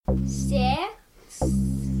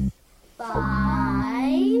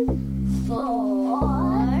5,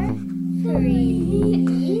 4,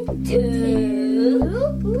 3, 2,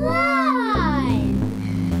 1.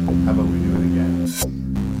 How about we do it again? 6,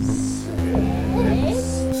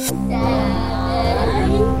 7,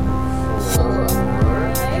 4,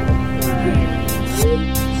 3, 2,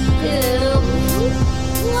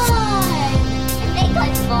 1. I think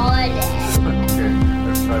I farted. Okay,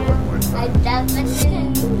 let's try one more I time. definitely.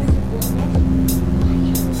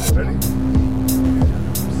 Ready?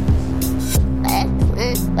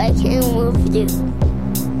 I can move you.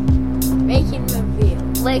 Making review.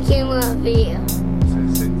 Making review.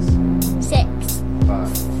 Say 6,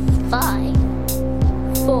 5.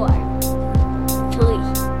 5, 4, 3,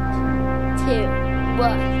 2,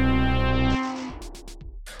 1.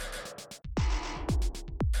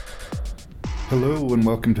 Hello and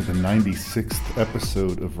welcome to the 96th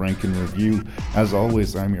episode of Rank and Review. As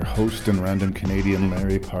always, I'm your host and random Canadian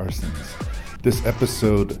Larry Parsons. This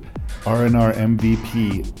episode, RNR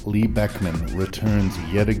MVP Lee Beckmann returns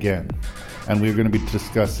yet again. And we're going to be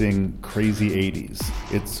discussing Crazy 80s.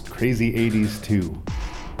 It's Crazy 80s 2.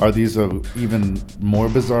 Are these a even more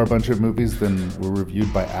bizarre bunch of movies than were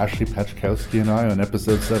reviewed by Ashley Pachkowski and I on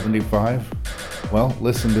episode 75? Well,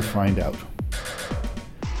 listen to find out.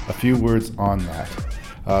 A few words on that.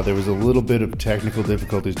 There was a little bit of technical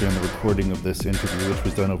difficulties during the recording of this interview, which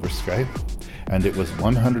was done over Skype, and it was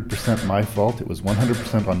 100% my fault. It was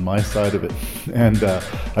 100% on my side of it, and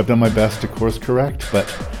I've done my best to course correct, but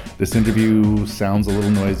this interview sounds a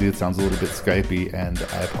little noisy, it sounds a little bit Skypey, and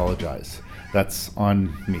I apologize. That's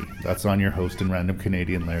on me. That's on your host and random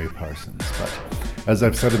Canadian Larry Parsons. But as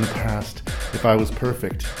I've said in the past, if I was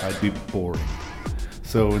perfect, I'd be boring.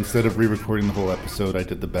 So instead of re-recording the whole episode, I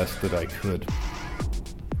did the best that I could.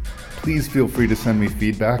 Please feel free to send me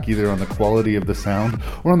feedback either on the quality of the sound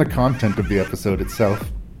or on the content of the episode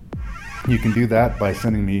itself. You can do that by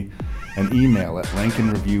sending me an email at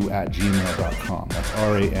rankandreview@gmail.com. That's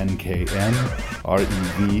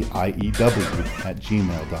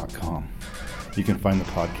RANKNREVIEW@gmail.com. You can find the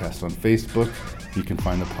podcast on Facebook. You can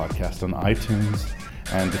find the podcast on iTunes.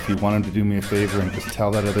 And if you wanted to do me a favor and just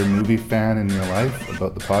tell that other movie fan in your life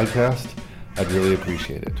about the podcast, I'd really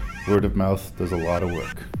appreciate it. Word of mouth does a lot of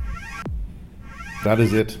work. That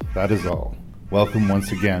is it. That is all. Welcome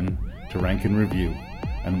once again to Rank and Review,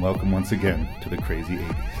 and welcome once again to the Crazy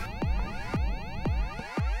 80s.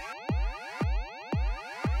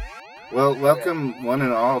 Well, welcome one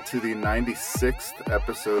and all to the 96th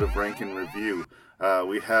episode of Rank and Review.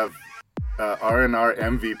 We have RNR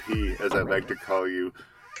MVP, as I like to call you,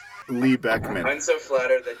 Lee Beckmann. I'm so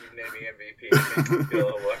flattered that you named me MVP. It makes me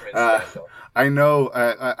feel warm and special. I know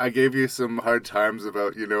I gave you some hard times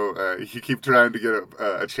about, you keep trying to get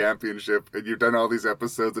a championship, and you've done all these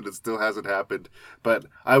episodes and it still hasn't happened. But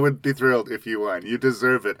I would be thrilled if you won. You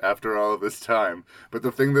deserve it after all of this time. But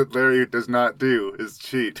the thing that Larry does not do is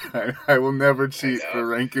cheat. I will never cheat for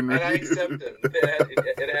Rank and Review. And I accept it.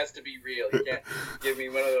 It has to be real. You can't give me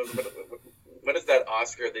one of those... What is that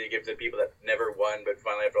Oscar that you give to people that never won, but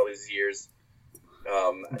finally after all these years?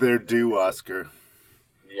 Their due Oscar.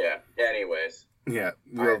 Yeah. Anyways. Yeah.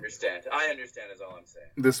 Well, I understand is all I'm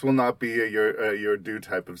saying. This will not be a your due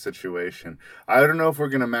type of situation. I don't know if we're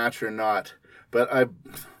going to match or not, but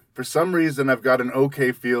for some reason, I've got an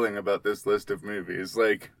okay feeling about this list of movies.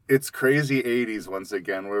 Like, it's Crazy 80s once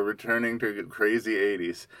again. We're returning to Crazy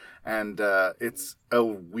 80s. And it's a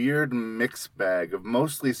weird mixed bag of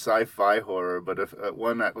mostly sci-fi horror, but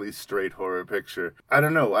one at least straight horror picture. I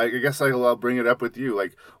don't know. I guess I'll bring it up with you.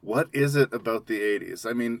 Like, what is it about the 80s?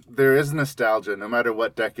 I mean, there is nostalgia. No matter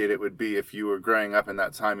what decade it would be, if you were growing up in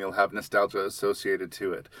that time, you'll have nostalgia associated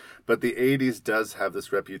to it. But the 80s does have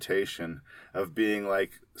this reputation of being,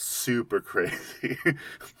 like, super crazy.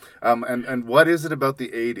 And what is it about the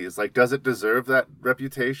 80s? Like, does it deserve that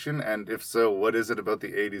reputation? And if so, what is it about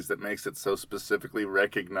the 80s that makes it so specifically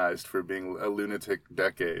recognized for being a lunatic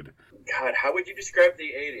decade? God, how would you describe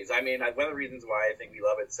the 80s? I mean, one of the reasons why I think we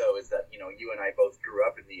love it so is that, you and I both grew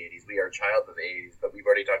up in the 80s. We are a child of the 80s, but we've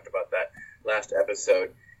already talked about that last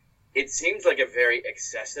episode. It seems like a very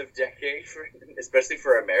excessive decade, especially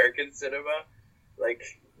for American cinema. Like,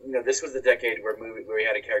 this was the decade where we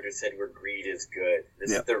had a character that said where greed is good.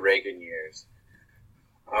 This is the Reagan years.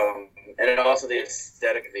 And also the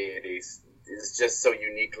aesthetic of the 80s is just so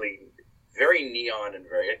uniquely very neon and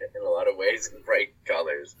very, in a lot of ways, bright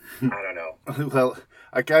colors. I don't know. Well,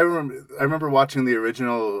 like I remember watching the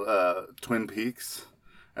original Twin Peaks,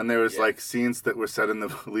 and there was like scenes that were set in the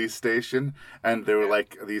police station, and there were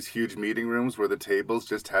like these huge meeting rooms where the tables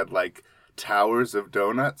just had like towers of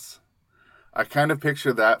donuts. I kind of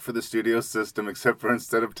picture that for the studio system, except for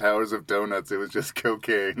instead of towers of donuts, it was just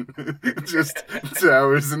cocaine. Just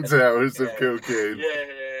towers and towers of cocaine.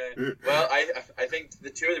 Yeah. Well, I think the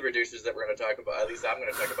two of the producers that we're going to talk about, at least I'm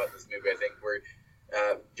going to talk about this movie, I think we're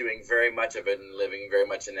doing very much of it and living very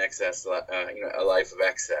much in excess, a life of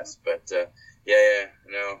excess. But no,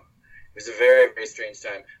 it was a very, very strange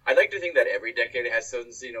time. I'd like to think that every decade has some,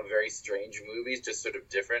 very strange movies, just sort of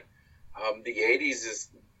different. The 80s is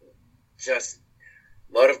just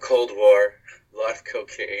a lot of Cold War, a lot of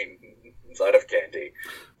cocaine, a lot of candy.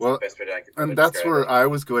 Well, and that's where I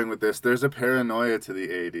was going with this. There's a paranoia to the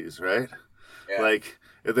 80s, right? Yeah. Like,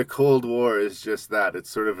 the Cold War is just that.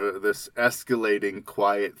 It's sort of this escalating,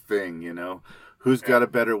 quiet thing, Who's got a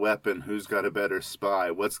better weapon? Who's got a better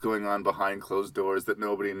spy? What's going on behind closed doors that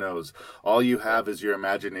nobody knows? All you have is your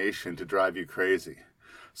imagination to drive you crazy.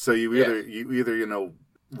 So you either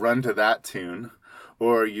run to that tune,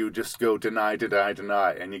 or you just go deny,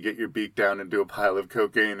 and you get your beak down into a pile of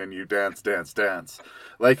cocaine and you dance.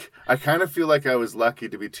 Like, I kind of feel like I was lucky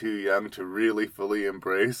to be too young to really fully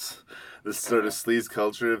embrace this sort of sleaze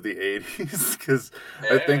culture of the 80s, because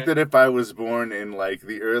I think that if I was born in, like,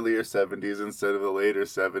 the earlier 70s instead of the later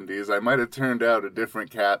 70s, I might have turned out a different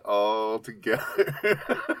cat altogether.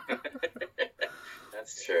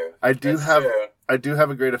 That's true. I do have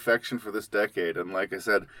a great affection for this decade, and like I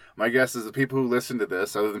said, my guess is the people who listen to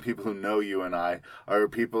this, other than people who know you and I, are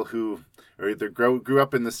people who are either grew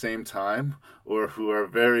up in the same time or who are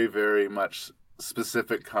very, very much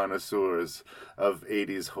specific connoisseurs of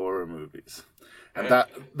 80s horror movies. And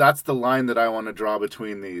that's the line that I want to draw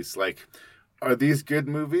between these. Like, are these good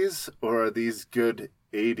movies or are these good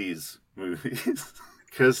 80s movies?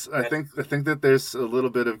 Because I think that there's a little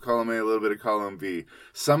bit of column A, a little bit of column B.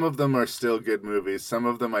 Some of them are still good movies. Some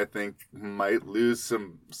of them, I think, might lose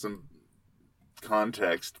some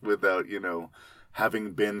context without,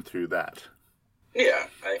 having been through that. Yeah,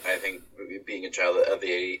 I think being a child of the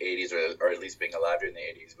 80s, or at least being alive during the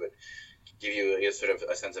 80s, would give you a sort of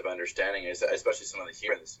a sense of understanding, especially some of the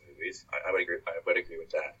humor in these movies. I would agree with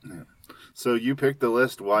that. Yeah. So you picked the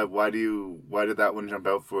list. Why did that one jump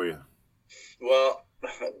out for you? Well,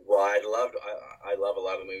 I love a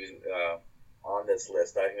lot of the movies on this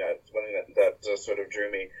list. I think that's one thing that sort of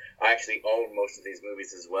drew me. I actually own most of these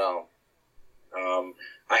movies as well.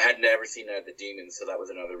 I had never seen Night of the Demons, so that was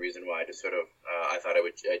another reason why I just sort of I thought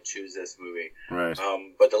I'd choose this movie. Right.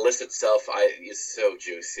 But the list itself is so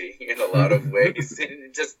juicy in a lot of ways.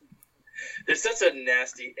 And there's such a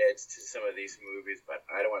nasty edge to some of these movies, but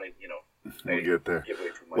I don't want to we'll get there. Give away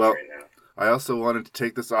too much right now. I also wanted to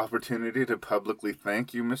take this opportunity to publicly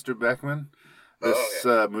thank you, Mr. Beckmann. This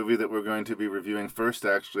movie that we're going to be reviewing first,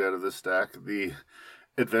 actually, out of the stack, The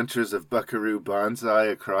Adventures of Buckaroo Banzai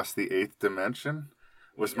Across the Eighth Dimension,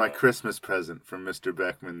 was my Christmas present from Mr.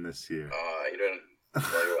 Beckmann this year. You don't...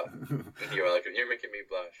 Well, you're welcome. You're welcome. You're making me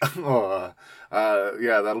blush.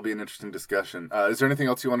 Yeah, that'll be an interesting discussion. Is there anything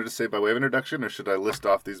else you wanted to say by way of introduction, or should I list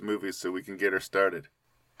off these movies so we can get her started?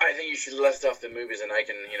 I think you should list off the movies, and I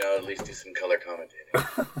can, at least do some color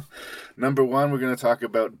commentating. Number one, we're going to talk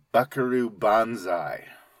about Buckaroo Banzai.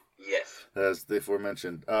 Yes. As the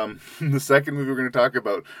aforementioned. The second movie we're going to talk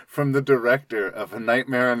about, from the director of A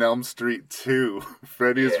Nightmare on Elm Street 2,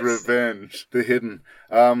 Freddy's Revenge, The Hidden.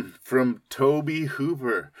 From Tobe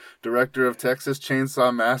Hooper, director of Texas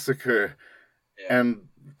Chainsaw Massacre, and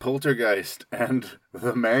Poltergeist, and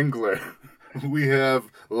The Mangler. We have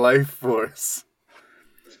Life Force.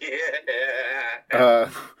 Yeah.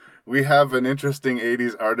 We have an interesting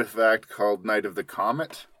 80s artifact called Night of the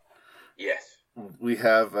Comet. Yes. We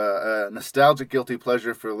have a nostalgic guilty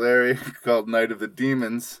pleasure for Larry called Night of the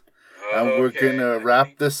Demons. And we're going to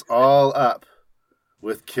wrap this all up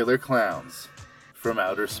with Killer Clowns from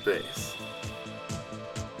Outer Space.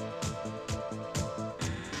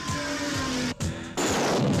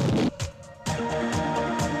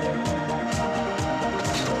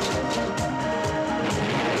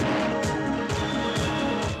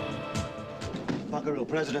 Buckaroo,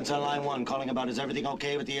 President's on line 1, calling about is everything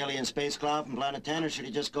okay with the alien spacecraft from Planet 10, or should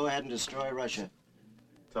he just go ahead and destroy Russia?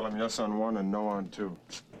 Tell him yes on 1 and no on 2.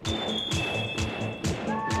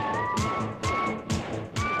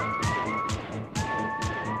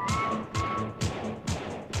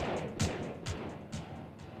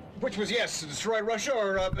 Which was yes, destroy Russia,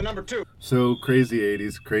 or number 2? So, crazy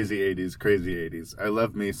 80s, crazy 80s, crazy 80s. I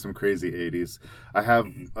love me some crazy 80s. I have,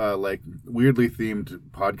 weirdly themed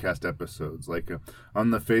podcast episodes.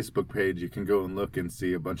 On the Facebook page, you can go and look and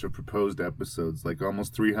see a bunch of proposed episodes,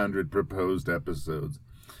 almost 300 proposed episodes.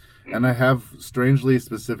 And I have strangely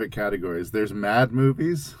specific categories. There's mad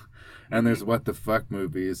movies, and there's what the fuck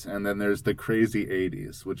movies, and then there's the crazy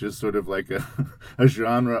 80s, which is sort of like a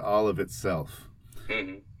genre all of itself.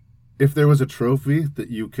 Mm-hmm. If there was a trophy that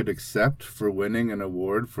you could accept for winning an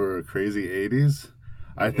award for a crazy 80s,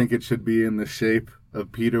 I think it should be in the shape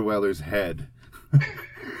of Peter Weller's head.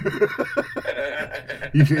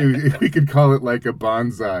 We could call it like a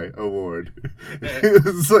bonsai award.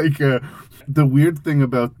 It's like the weird thing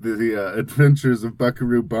about the adventures of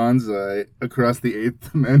Buckaroo Banzai across the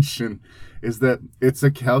eighth dimension is that it's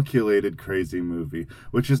a calculated crazy movie,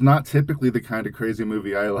 which is not typically the kind of crazy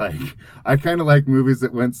movie I like. I kind of like movies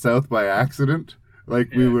that went south by accident.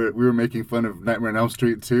 Like we were making fun of Nightmare on Elm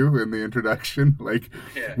Street 2 in the introduction. Like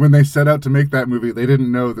when they set out to make that movie, they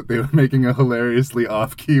didn't know that they were making a hilariously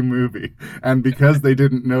off-key movie. And because they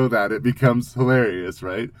didn't know that, it becomes hilarious,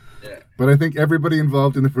 right? Yeah. But I think everybody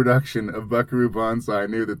involved in the production of Buckaroo Banzai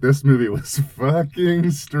knew that this movie was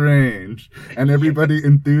fucking strange. And everybody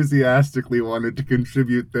enthusiastically wanted to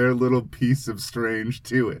contribute their little piece of strange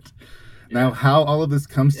to it. Now, how all of this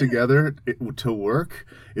comes together to work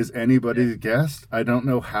is anybody's guess. I don't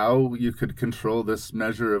know how you could control this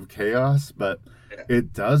measure of chaos, but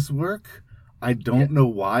it does work. I don't know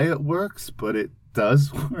why it works, but it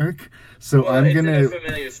does work. So well, I'm going to... It's a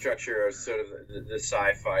familiar structure of sort of the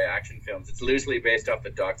sci-fi action films. It's loosely based off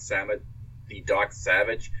the Doc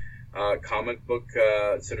Savage comic book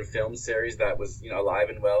sort of film series that was, alive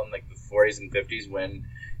and well in like the 40s and 50s when...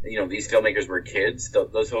 these filmmakers were kids,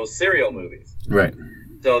 those whole serial movies. Right.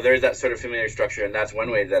 So there's that sort of familiar structure, and that's one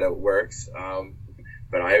way that it works.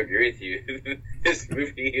 But I agree with you. This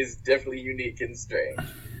movie is definitely unique and strange.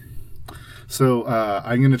 So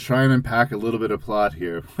I'm going to try and unpack a little bit of plot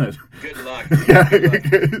here. Good luck.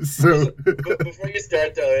 Good luck. So before you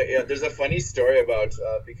start, there's a funny story about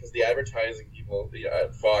because the advertising people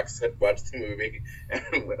at Fox had watched the movie,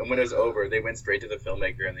 and when it was over, they went straight to the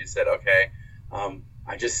filmmaker and they said, "Okay,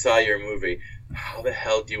 I just saw your movie. How the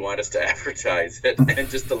hell do you want us to advertise it?" And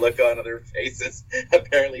just the look on their faces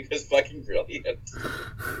apparently was fucking brilliant.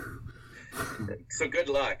 So good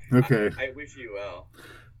luck. Okay. I wish you well.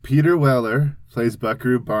 Peter Weller plays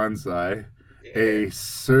Buckaroo Banzai, a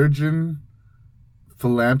surgeon,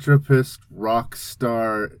 philanthropist, rock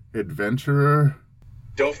star, adventurer.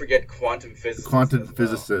 Don't forget quantum physicist. Quantum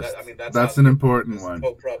physicist. That's an important one. The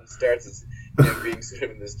whole problem starts as him being sort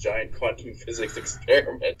of in this giant quantum physics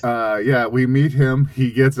experiment. We meet him.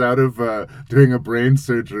 He gets out of doing a brain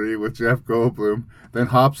surgery with Jeff Goldblum, then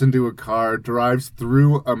hops into a car, drives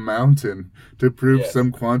through a mountain to prove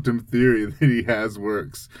some quantum theory that he has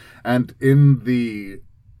works. And in the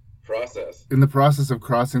process of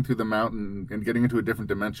crossing through the mountain and getting into a different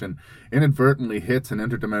dimension, inadvertently hits an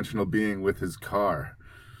interdimensional being with his car.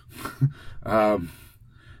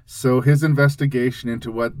 So his investigation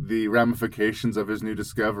into what the ramifications of his new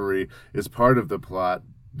discovery is part of the plot.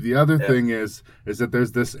 The other thing is that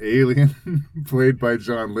there's this alien played by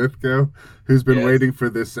John Lithgow who's been waiting for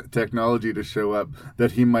this technology to show up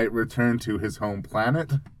that he might return to his home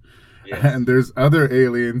planet. Yes. And there's other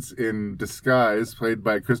aliens in disguise played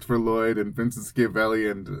by Christopher Lloyd and Vincent Schiavelli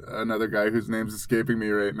and another guy whose name's escaping me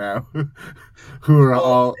right now, who are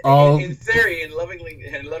all in theory, in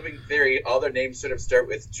loving theory, all their names sort of start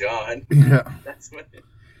with John. Yeah. That's what.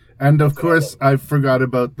 And of course, I forgot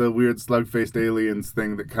about the weird slug-faced aliens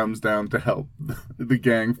thing that comes down to help the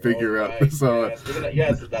gang figure out this.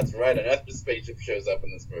 Yes, that's right. Another spaceship shows up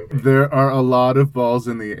in this movie. There are a lot of balls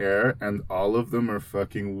in the air, and all of them are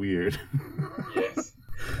fucking weird. Yes.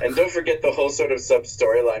 And don't forget the whole sort of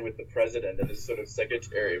sub-storyline with the president and his sort of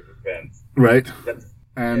secretary of defense. Right.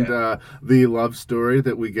 The love story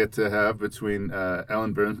that we get to have between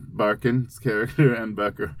Ellen Barkin's character and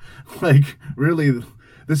Bucker. Like, really...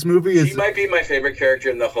 This movie is... She might be my favorite character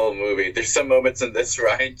in the whole movie. There's some moments in this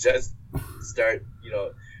where I just start,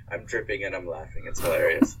 I'm tripping and I'm laughing. It's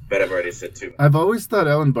hilarious. But I've already said too much. I've always thought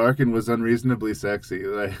Ellen Barkin was unreasonably sexy.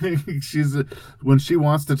 Like, when she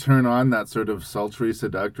wants to turn on that sort of sultry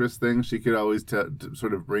seductress thing, she could always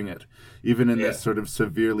sort of bring it. Even in this sort of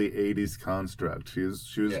severely 80s construct. She was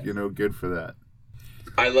good for that.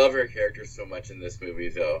 I love her character so much in this movie,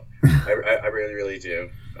 though. I really, really do.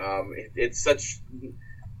 It's such...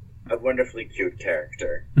 a wonderfully cute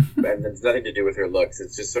character, and it's nothing to do with her looks.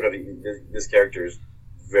 It's just sort of this character is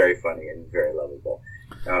very funny and very lovable.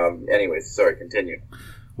 Anyways, sorry, continue.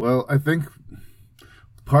 Well, I think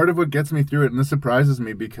part of what gets me through it, and this surprises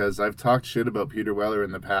me because I've talked shit about Peter Weller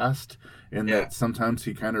in the past, in that sometimes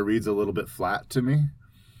he kind of reads a little bit flat to me.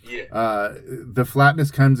 Yeah. The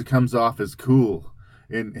flatness comes off as cool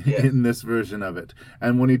in this version of it,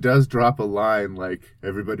 and when he does drop a line like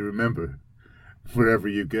 "Everybody remember, wherever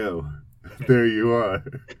you go, there you are.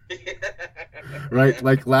 Right?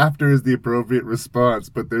 Like, laughter is the appropriate response,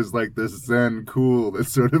 but there's like this zen cool that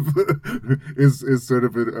sort of is sort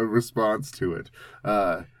of a response to it.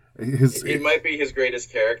 It might be his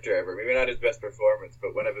greatest character ever. Maybe not his best performance,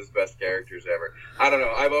 but one of his best characters ever. I don't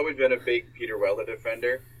know. I've always been a big Peter Weller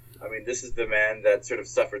defender. I mean, this is the man that sort of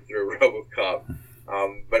suffered through RoboCop,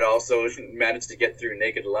 but also managed to get through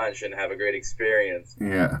Naked Lunch and have a great experience.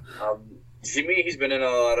 Yeah. To me, he's been in a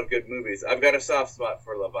lot of good movies. I've got a soft spot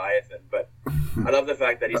for Leviathan, but I love the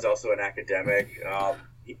fact that he's also an academic.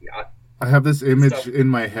 I have this image in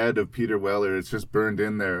my head of Peter Weller. It's just burned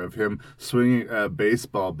in there of him swinging a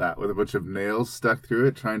baseball bat with a bunch of nails stuck through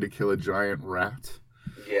it, trying to kill a giant rat.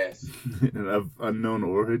 Yes. Of unknown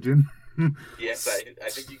origin. Yes, I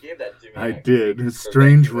think you gave that to me. I did. A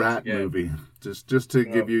strange rat movie. Just to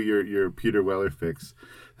give you your Peter Weller fix.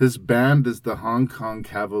 His band is the Hong Kong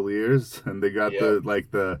Cavaliers, and they got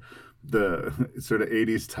the sort of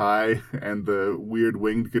 80s tie and the weird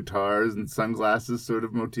winged guitars and sunglasses sort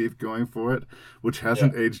of motif going for it, which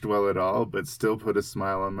hasn't aged well at all, but still put a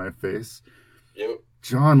smile on my face. Yep.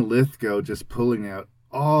 John Lithgow just pulling out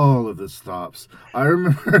all of the stops. I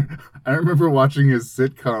remember watching his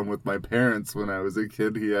sitcom with my parents when I was a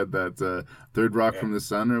kid. He had that Third Rock from the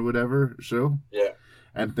Sun or whatever show. Yeah.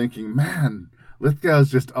 And thinking, man,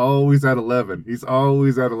 Lithgow's just always at 11. He's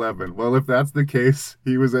always at 11. Well, if that's the case,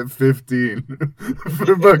 he was at 15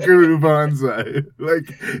 for Buckaroo Banzai. Like,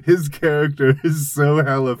 his character is so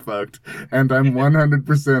hella fucked, and I'm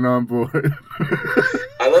 100% on board.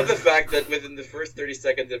 I love the fact that within the first 30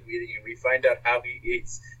 seconds of meeting him, we find out how he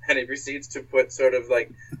eats, and he proceeds to put sort of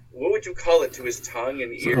like, what would you call it, to his tongue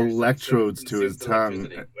and ears? Electrodes to his tongue.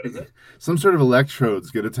 What is it? Some sort of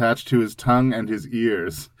electrodes get attached to his tongue and his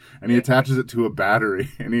ears, and he attaches it to a battery,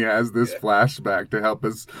 and he has this flashback to help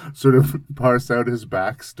us sort of parse out his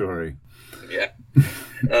backstory. Yeah.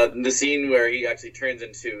 The scene where he actually turns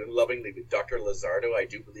into, lovingly, Dr. Lizardo, I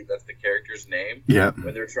do believe that's the character's name. Yeah.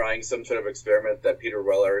 When they're trying some sort of experiment that Peter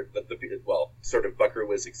Weller, sort of Buckaroo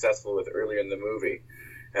was successful with earlier in the movie.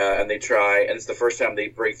 And they try, and it's the first time they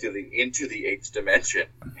break through into the eighth dimension.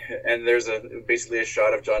 And there's basically a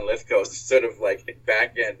shot of John Lithgow sort of like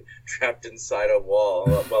back end trapped inside a wall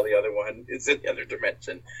while the other one is in the other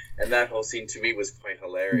dimension. And that whole scene to me was quite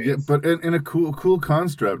hilarious. Yeah, but in a cool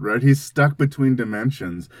construct, right? He's stuck between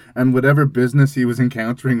dimensions, and whatever business he was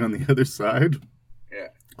encountering on the other side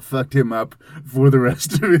fucked him up for the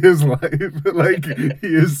rest of his life. Like, he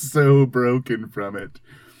is so broken from it.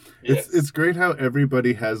 Yes. It's great how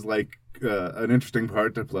everybody has like an interesting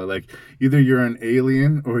part to play. Like, either you're an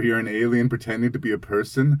alien, or you're an alien pretending to be a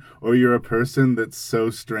person, or you're a person that's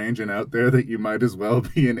so strange and out there that you might as well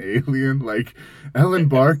be an alien. Like, Ellen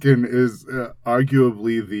Barkin is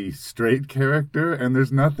arguably the straight character, and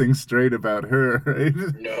there's nothing straight about her, right?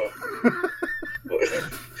 No.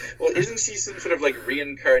 Well, isn't she some sort of like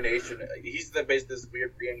reincarnation? He's this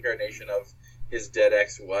weird reincarnation of his dead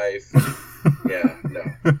ex-wife. Yeah, no.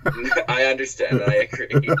 I understand. I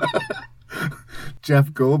agree.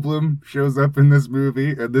 Jeff Goldblum shows up in this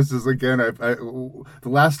movie, and this is, again, the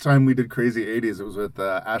last time we did Crazy 80s, it was with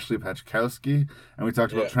Ashley Pachkowski, and we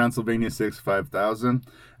talked about Transylvania 5000,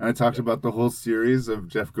 and I talked about the whole series of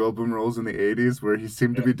Jeff Goldblum roles in the 80s, where he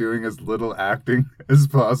seemed to be doing as little acting as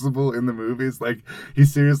possible in the movies. Like, he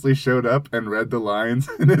seriously showed up and read the lines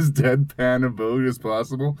in as deadpan and bold as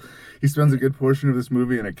possible. He spends a good portion of this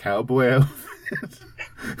movie in a cowboy outfit.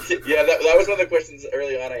 Yeah, that was one of the questions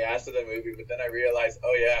early on I asked in the movie, but then I realized,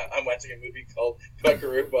 I'm watching a movie called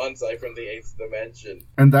Buckaroo Banzai from the Eighth Dimension.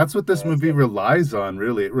 And that's what this movie relies on,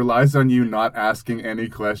 really. It relies on you not asking any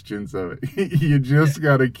questions of it. You just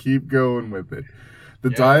got to keep going with it. The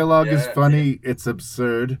dialogue is funny. It's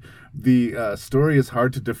absurd. The story is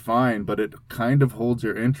hard to define, but it kind of holds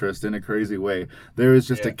your interest in a crazy way. There is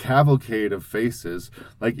just a cavalcade of faces.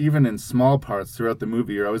 Like, even in small parts throughout the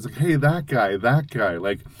movie, you're always like, hey, that guy.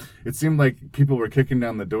 Like, it seemed like people were kicking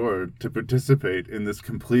down the door to participate in this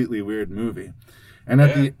completely weird movie. And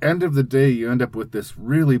at the end of the day, you end up with this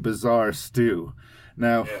really bizarre stew.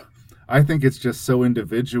 Now, I think it's just so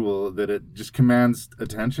individual that it just commands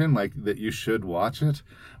attention, like, that you should watch it.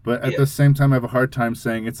 But at the same time, I have a hard time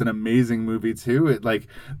saying it's an amazing movie too.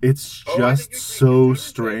 It's just so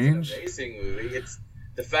strange. It's an amazing movie. It's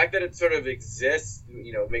the fact that it sort of exists,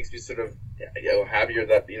 makes me sort of happier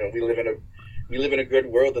that we live in a good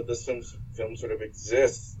world that this film sort of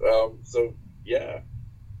exists. So yeah.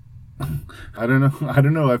 I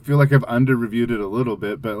don't know. I feel like I've under-reviewed it a little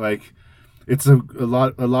bit, but like, it's a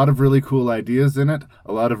lot of really cool ideas in it,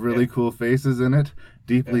 a lot of really cool faces in it,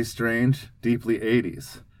 deeply strange, deeply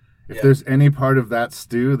 80s. If there's any part of that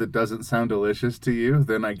stew that doesn't sound delicious to you,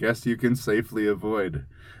 then I guess you can safely avoid.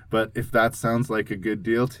 But if that sounds like a good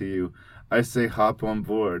deal to you, I say hop on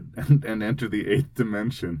board and enter the 8th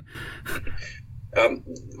dimension.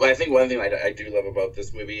 I think one thing I do love about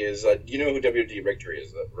this movie is, you know who W.D. Richter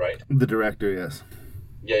is, right? The director, yes.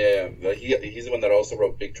 Yeah. He's the one that also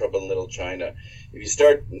wrote Big Trouble in Little China. If you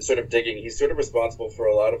start sort of digging, he's sort of responsible for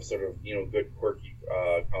a lot of sort of, you know, good quirky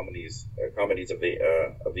comedies of the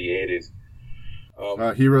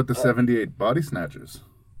 80s. He wrote the 78 Body Snatchers.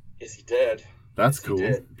 Yes, he did. That's cool.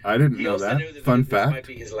 I didn't know that. Fun fact. This might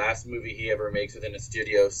be his last movie he ever makes within a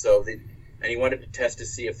studio. And he wanted to test to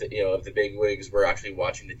see if the big wigs were actually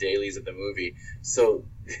watching the dailies of the movie. So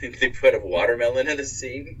they put a watermelon in a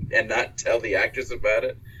scene and not tell the actors about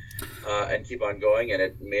it, and keep on going, and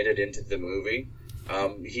it made it into the movie.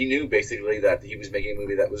 He knew basically that he was making a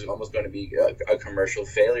movie that was almost going to be a commercial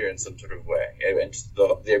failure in some sort of way, and just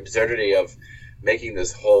the absurdity of making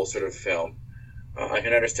this whole sort of film. I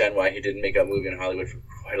can understand why he didn't make a movie in Hollywood for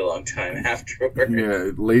quite a long time afterward.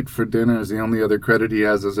 Yeah, Late for Dinner is the only other credit he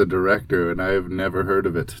has as a director, and I have never heard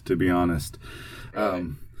of it, to be honest. Right.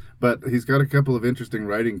 But he's got a couple of interesting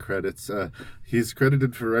writing credits. He's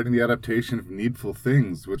credited for writing the adaptation of Needful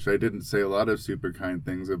Things, which I didn't say a lot of super kind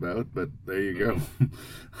things about, but there you go.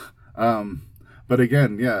 But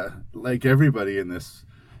again, yeah, like everybody in this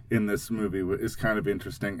movie is kind of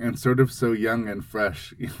interesting and sort of so young and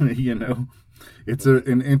fresh, you know. It's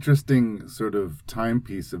an interesting sort of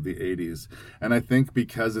timepiece of the 80s. And I think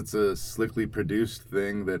because it's a slickly produced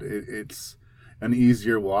thing that it's an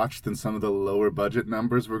easier watch than some of the lower budget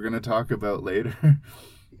numbers we're going to talk about later.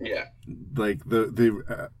 Yeah. Like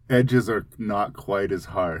the edges are not quite as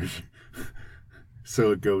harsh.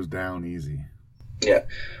 So it goes down easy. Yeah.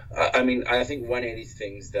 I mean, I think one 80s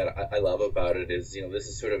things that I love about it is, you know, this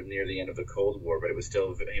is sort of near the end of the Cold War, but it was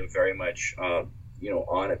still very much,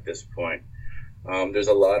 on at this point. There's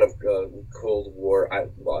a lot of Cold War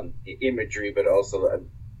imagery, but also a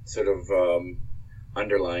sort of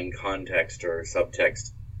underlying context or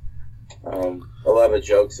subtext. A lot of the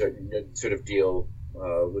jokes sort of deal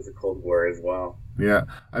with the Cold War as well. Yeah,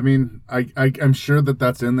 I mean, I'm sure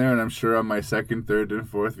that's in there, and I'm sure on my second, third, and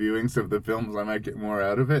fourth viewings of the films I might get more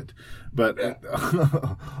out of it. But yeah.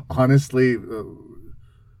 Honestly,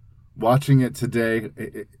 watching it today,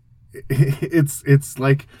 it's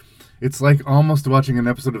like almost watching an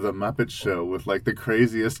episode of The Muppet Show with like the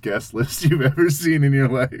craziest guest list you've ever seen in your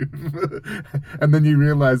life. And then you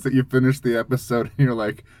realize that you finished the episode and you're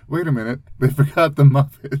like, wait a minute, they forgot the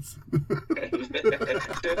Muppets.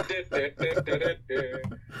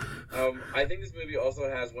 I think this movie also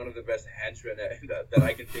has one of the best henchmen that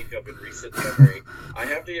I can think of in recent memory. I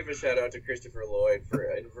have to give a shout out to Christopher Lloyd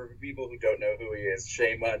for people who don't know who he is.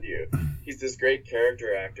 Shame on you. He's this great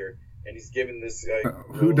character actor. And he's given this...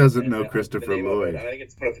 who doesn't know Christopher Lloyd? I think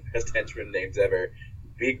it's one of the best henchman names ever.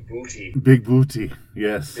 Big Booty. Big Booty,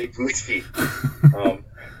 yes. Big Booty.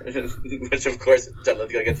 Which, of course, John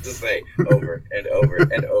Lithgow gets to say over and over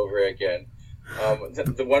and over again.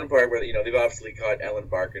 The one part where, they've obviously caught Ellen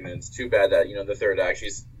Barkin, and it's too bad that, the third act,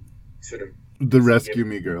 she's sort of... The Rescue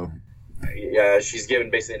Me Girl. Yeah, she's given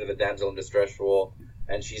basically into the damsel in distress role,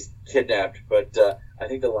 and she's kidnapped. But I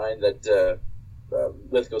think the line that...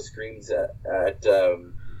 Lithgow screams at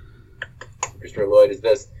Christopher Lloyd is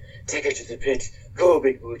this: "Take her to the pit, go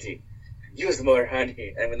Big Booty, use more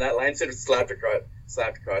honey." And when that line sort of slapped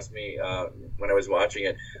across me when I was watching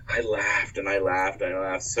it, I laughed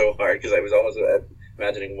so hard because I was almost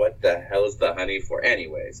imagining what the hell is the honey for,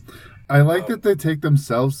 anyways. I like that they take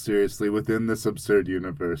themselves seriously within this absurd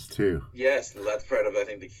universe too. Yes, that's part of, I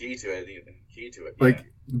think, the key to it. Like, yeah.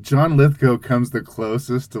 John Lithgow comes the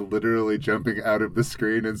closest to literally jumping out of the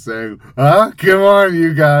screen and saying, come on,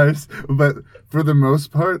 you guys. But for the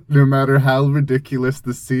most part, no matter how ridiculous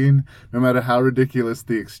the scene, no matter how ridiculous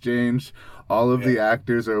the exchange, all of the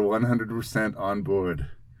actors are 100% on board.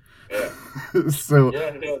 Yeah. So,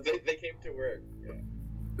 yeah, no, they came to work.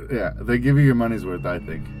 Yeah, they give you your money's worth, I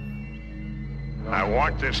think. I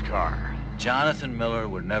want this car. Jonathan Miller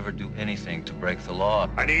would never do anything to break the law.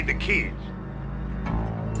 I need the keys.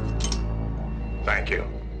 Thank you.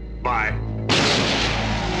 Bye.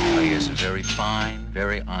 He is a very fine,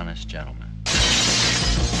 very honest gentleman.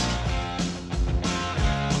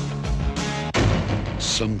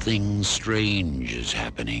 Something strange is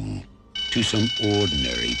happening to some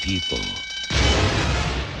ordinary people.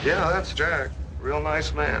 Yeah, that's Jack. Real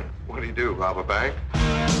nice man. What do you do, rob a bank?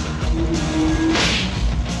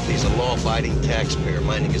 He's a law-abiding taxpayer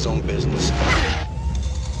minding his own business.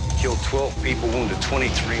 Killed 12 people, wounded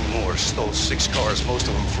 23 more, stole 6 cars, most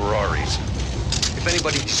of them Ferraris. If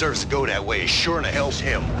anybody deserves to go that way, sure in the hell's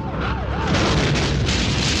him.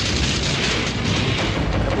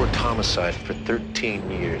 I've worked homicide for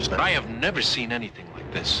 13 years. I have never seen anything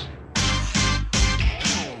like this.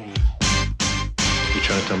 You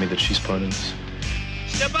trying to tell me that she's part of this?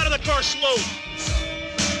 Step out of the car slow.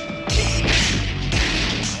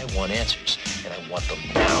 I want answers, and I want them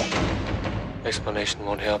now. Explanation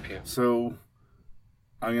won't help you. So,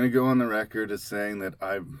 I'm going to go on the record as saying that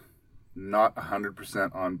I'm not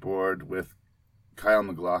 100% on board with Kyle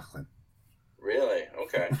MacLachlan. Really?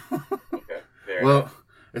 Okay. Okay. Fair Well, enough.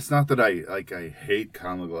 it's not that I hate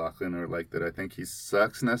Kyle MacLachlan or like that I think he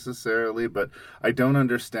sucks necessarily, but I don't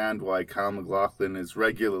understand why Kyle MacLachlan is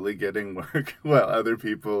regularly getting work while other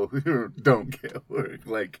people don't get work.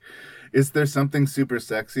 Like, is there something super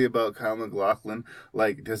sexy about Kyle MacLachlan?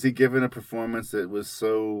 Like, does he give in a performance that was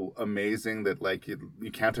so amazing that like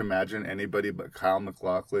you can't imagine anybody but Kyle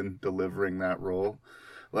MacLachlan delivering that role?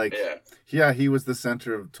 Like, yeah, he was the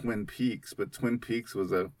center of Twin Peaks, but Twin Peaks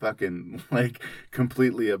was a fucking, like,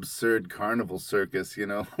 completely absurd carnival circus, you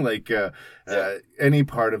know? Like, any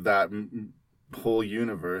part of that whole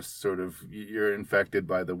universe, sort of, you're infected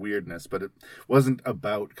by the weirdness, but it wasn't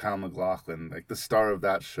about Kyle MacLachlan. Like, the star of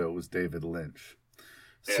that show was David Lynch.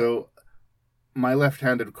 Yeah. So, my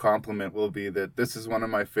left-handed compliment will be that this is one of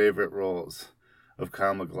my favorite roles of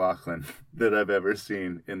Kyle MacLachlan that I've ever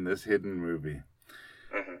seen in this hidden movie.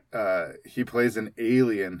 He plays an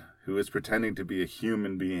alien who is pretending to be a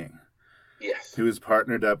human being. Yes. Who is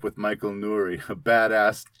partnered up with Michael Nouri, a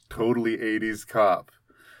badass, totally 80s cop,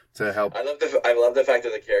 to help. I love the fact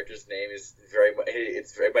that the character's name is very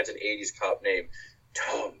much an 80s cop name,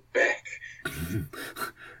 Tom Beck.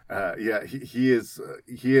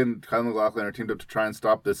 He and Kyle MacLachlan are teamed up to try and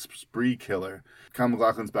stop this spree killer. Kyle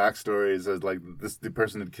MacLachlan's backstory is as like the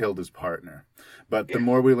person had killed his partner. But the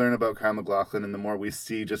more we learn about Kyle MacLachlan and the more we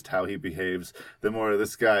see just how he behaves, the more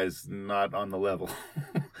this guy's not on the level.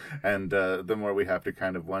 And the more we have to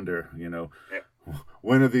kind of wonder, you know,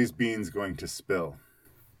 when are these beans going to spill?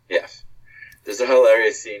 Yes. There's a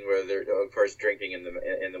hilarious scene where they're, of course, drinking in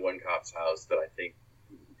the one cop's house that I think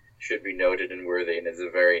should be noted and worthy, and is a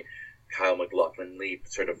very Kyle MacLachlan leap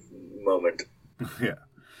sort of moment. Yeah.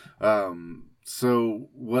 So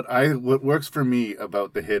what works for me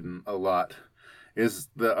about The Hidden a lot is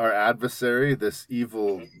our adversary, this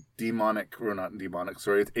evil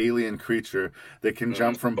it's alien creature that can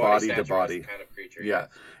jump from body to body. Kind of creature, yeah. Yes.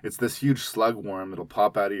 It's this huge slug worm that'll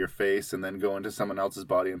pop out of your face and then go into someone else's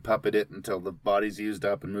body and puppet it until the body's used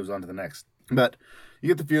up and moves on to the next. But you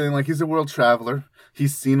get the feeling like he's a world traveler.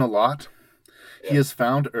 He's seen a lot. Yeah. He has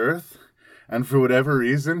found Earth. And for whatever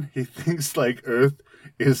reason, he thinks like Earth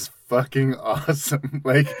is fucking awesome.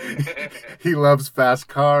 Like, he loves fast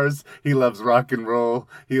cars. He loves rock and roll.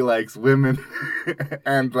 He likes women.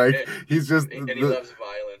 And like, he's just... And he loves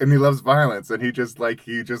violence. And he loves violence. And he just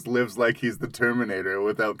lives like he's the Terminator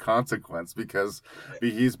without consequence, because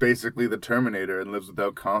he's basically the Terminator and lives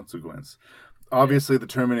without consequence. Obviously, the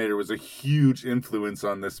Terminator was a huge influence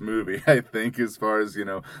on this movie, I think, as far as, you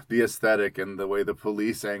know, the aesthetic and the way the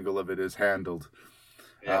police angle of it is handled.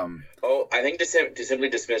 Yeah. I think to simply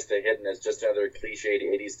dismiss The Hidden as just another cliched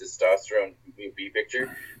 80s testosterone B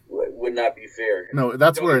picture would not be fair. No,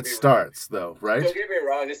 that's where it starts, though, right? Don't get me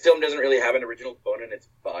wrong, this film doesn't really have an original bone in its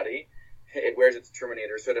body. It wears its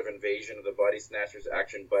Terminator sort of invasion of the body snatchers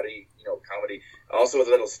action buddy, you know, comedy, also with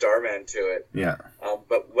a little Starman to it. Yeah.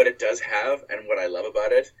 But what it does have, and what I love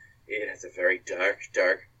about it, it has a very dark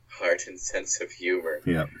heart and sense of humor.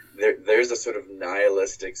 Yeah. There's a sort of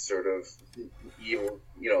nihilistic sort of evil,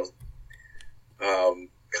 you know,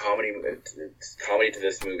 comedy to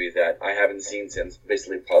this movie that I haven't seen since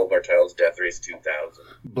basically Paul Bartel's Death Race 2000.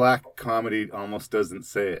 Black comedy almost doesn't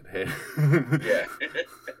say it. Hey. Yeah.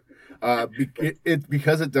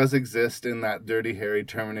 Because it does exist in that Dirty Harry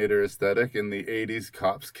Terminator aesthetic, in the 80s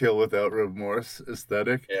cops kill without remorse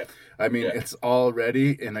aesthetic. Yeah. I mean, it's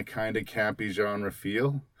already in a kind of campy genre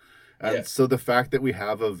feel. And so the fact that we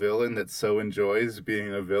have a villain that so enjoys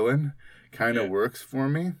being a villain kind of works for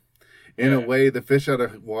me. In a way, the fish out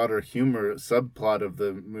of water humor subplot of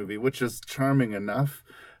the movie, which is charming enough,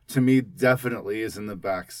 to me definitely is in the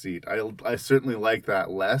back seat. I certainly like that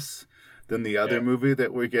less than the other movie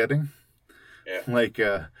that we're getting. Yeah. Like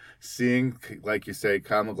seeing, like you say,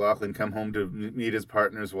 Kyle MacLachlan come home to meet his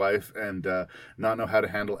partner's wife and not know how to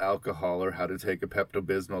handle alcohol or how to take a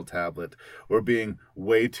Pepto-Bismol tablet, or being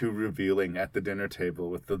way too revealing at the dinner table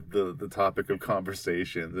with the topic of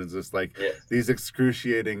conversations. It's just like these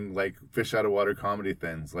excruciating, like, fish out of water comedy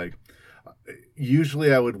things. Like,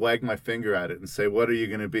 usually I would wag my finger at it and say, what are you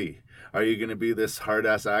going to be? Are you going to be this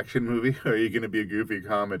hard-ass action movie, or are you going to be a goofy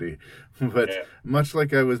comedy? But much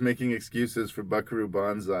like I was making excuses for Buckaroo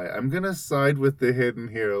Banzai, I'm going to side with The Hidden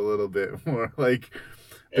here a little bit more. Like,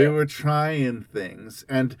 they were trying things,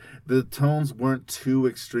 and the tones weren't too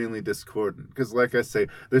extremely discordant. Because, like I say,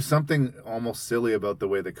 there's something almost silly about the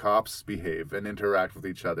way the cops behave and interact with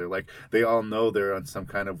each other. Like, they all know they're on some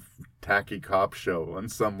kind of tacky cop show on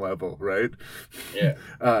some level, right?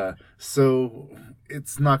 Yeah. So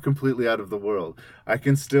it's not completely out of the world. I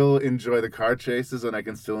can still enjoy the car chases, and I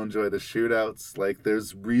can still enjoy the shootouts. Like,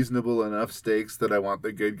 there's reasonable enough stakes that I want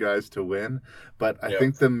the good guys to win. But I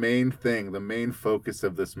think the main focus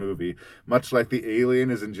of this movie, much like the Alien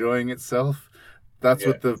is enjoying itself, that's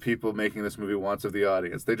what the people making this movie wants of the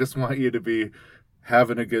audience. They just want you to be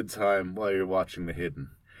having a good time while you're watching The Hidden.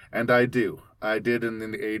 And I do. I did in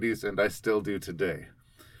the 80s, and I still do today.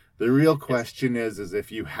 The real question is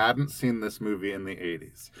if you hadn't seen this movie in the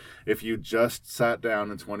 80s, if you just sat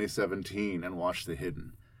down in 2017 and watched The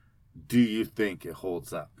Hidden, do you think it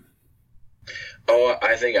holds up? Oh,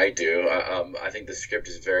 I think I do. I think the script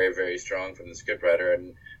is very, very strong from the scriptwriter,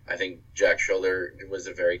 and I think Jack Sholder was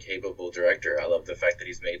a very capable director. I love the fact that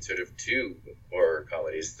he's made sort of two horror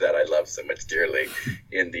comedies that I love so much dearly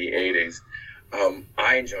in the 80s.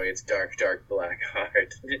 I enjoy its dark, dark black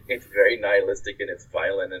heart. It's very nihilistic in its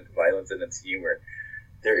violence and its humor.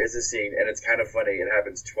 There is a scene, and it's kind of funny. It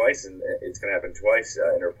happens twice, and it's going to happen twice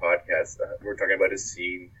in our podcast. We're talking about a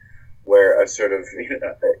scene where a sort of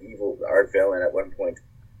evil art villain at one point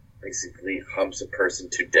basically humps a person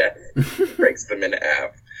to death, breaks them in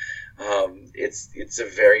half. It's a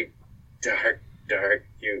very dark, dark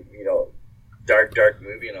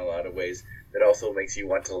movie in a lot of ways. That also makes you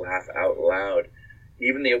want to laugh out loud.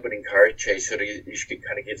 Even the opening car chase kind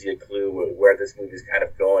of gives you a clue where this movie is kind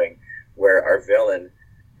of going, where our villain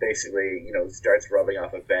basically, starts rubbing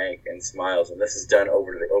off a bank and smiles, and this is done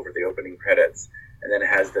over the opening credits, and then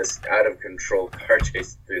has this out of control car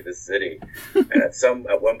chase through the city, and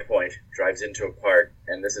at one point drives into a park,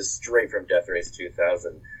 and this is straight from Death Race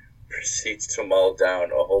 2000, proceeds to maul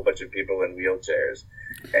down a whole bunch of people in wheelchairs.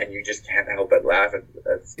 And you just can't help but laugh at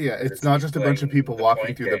it's not just a bunch of people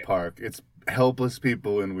walking through the park. It's helpless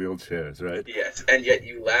people in wheelchairs, right? Yes, and yet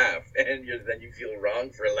you laugh, and then you feel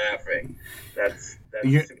wrong for laughing.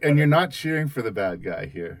 You're not cheering for the bad guy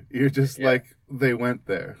here. You're just like, they went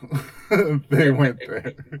there. They went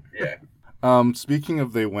there. Yeah. Speaking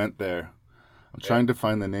of they went there, I'm trying to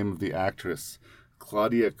find the name of the actress.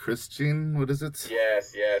 Claudia Christian, what is it?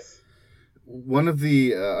 Yes. One of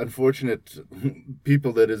the unfortunate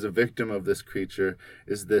people that is a victim of this creature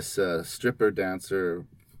is this stripper dancer.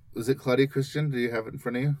 Is it Claudia Christian? Do you have it in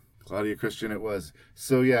front of you? Claudia Christian it was.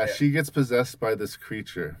 So she gets possessed by this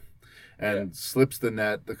creature and slips the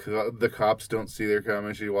net. The cops don't see her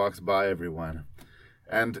coming. She walks by everyone.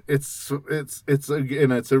 And it's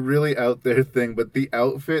a really out there thing, but the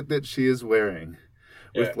outfit that she is wearing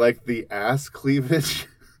with like the ass cleavage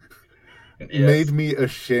made me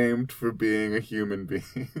ashamed for being a human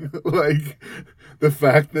being. Like, the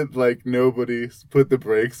fact that, like, nobody put the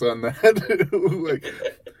brakes on that. Like,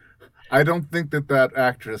 I don't think that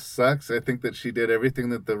actress sucks. I think that she did everything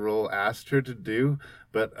that the role asked her to do.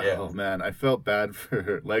 But, oh, man, I felt bad for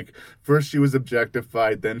her. Like, first she was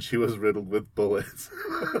objectified, then she was riddled with bullets.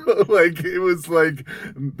 Like, it was like,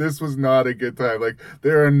 this was not a good time. Like,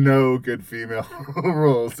 there are no good female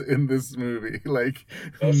roles in this movie. Like,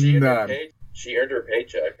 none. She earned her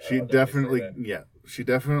paycheck. She definitely,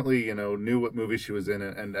 knew what movie she was in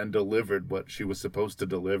and delivered what she was supposed to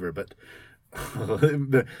deliver. But,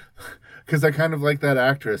 because I kind of like that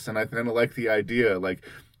actress, and I kind of like the idea, like,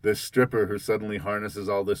 this stripper who suddenly harnesses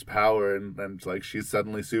all this power and like she's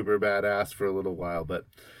suddenly super badass for a little while, but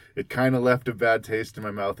it kind of left a bad taste in my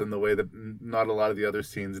mouth in the way that not a lot of the other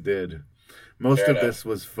scenes did. Most of this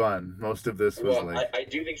was fun. Most of this was I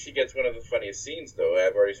do think she gets one of the funniest scenes, though.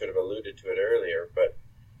 I've already sort of alluded to it earlier, but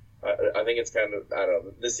I think it's kind of, I don't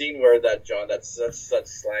know, the scene where that such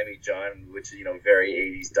slimy John, which, very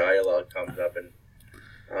 80s dialogue comes up, and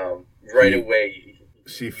right away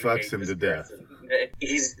she fucks him to death.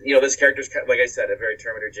 He's, this character's, like I said, a very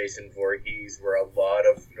Terminator Jason Voorhees, where a lot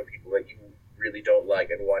of, people that you really don't like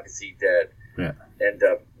and want to see dead end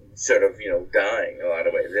up sort of, dying in a lot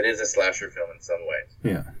of ways. It is a slasher film in some ways.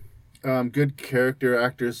 Yeah. Good character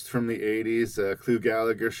actors from the 80s. Clu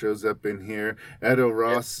Gallagher shows up in here. Edo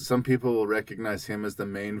Ross, some people will recognize him as the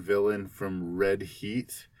main villain from Red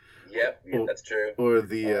Heat. Yep, that's true. Or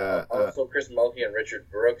the also Chris Mulkey and Richard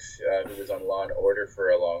Brooks, who was on Law and Order for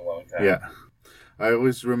a long, long time. Yeah. I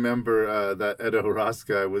always remember that Edo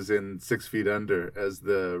Roska was in 6 Feet Under as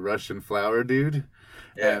the Russian flower dude.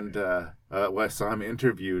 Yeah. And I saw him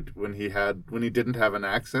interviewed when he didn't have an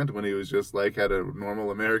accent, when he was just like had a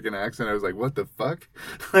normal American accent. I was like, what the fuck?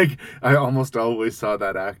 Like, I almost always saw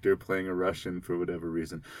that actor playing a Russian for whatever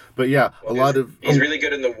reason. But yeah, he's really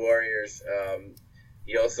good in The Warriors.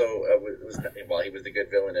 He also he was the good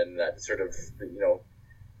villain in that sort of,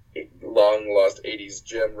 long lost 80s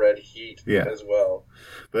gem Red Heat as well.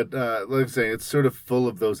 But like I'm saying, it's sort of full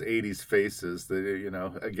of those 80s faces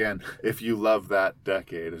that, again, if you love that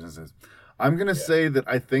decade. I'm going to say that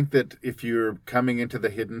I think that if you're coming into The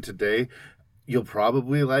Hidden today, you'll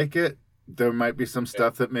probably like it. There might be some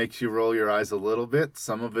stuff that makes you roll your eyes a little bit.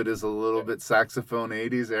 Some of it is a little bit saxophone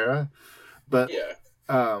 80s era. But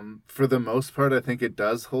for the most part, I think it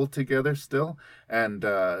does hold together still. And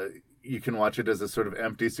you can watch it as a sort of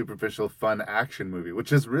empty, superficial, fun action movie,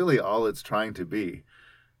 which is really all it's trying to be.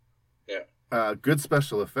 Yeah. Good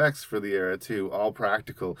special effects for the era, too. All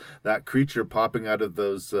practical. That creature popping out of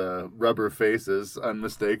those rubber faces,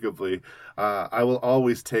 unmistakably. I will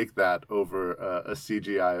always take that over a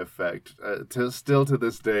CGI effect. Still to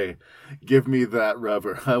this day, give me that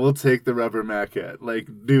rubber. I will take the rubber maquette. Like,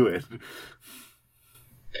 do it.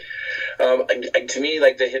 To me,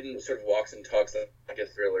 like, The Hidden sort of walks and talks like a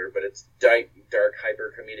thriller, but its dark,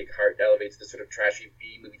 hyper-comedic heart elevates the sort of trashy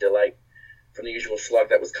B-movie delight from the usual schlock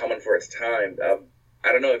that was common for its time.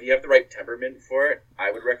 I don't know, if you have the right temperament for it,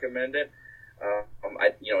 I would recommend it.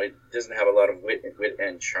 It doesn't have a lot of wit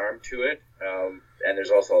and charm to it, and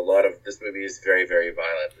there's also a lot of, this movie is very, very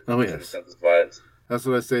violent. Oh, yes. Sense of violence. That's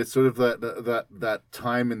what I say. It's sort of that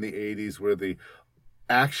time in the 80s where the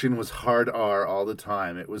action was hard R all the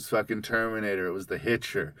time. It was fucking Terminator. It was The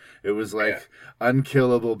Hitcher. It was like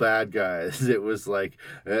unkillable bad guys. It was like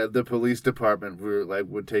the police department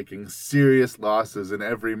were taking serious losses in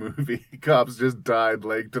every movie. Cops just died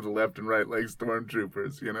like to the left and right like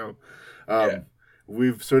stormtroopers,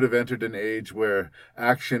 We've sort of entered an age where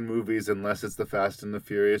action movies, unless it's the Fast and the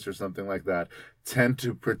Furious or something like that, tend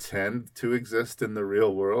to pretend to exist in the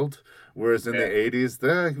real world. Whereas in the 80s,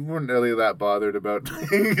 they weren't really that bothered about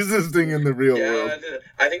existing in the real world.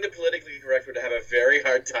 I think the politically correct would have a very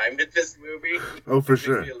hard time with this movie. Oh, for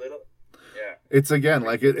sure. It's, again,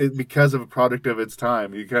 like it because of a product of its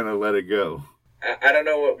time, you kind of let it go. I don't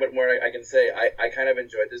know what more I can say. I kind of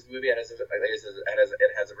enjoyed this movie. It has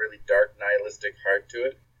a really dark, nihilistic heart to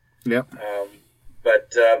it. Yep.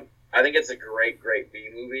 But I think it's a great, great B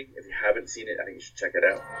movie. If you haven't seen it, I think you should check it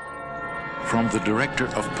out. From the director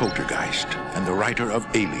of Poltergeist and the writer of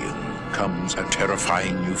Alien comes a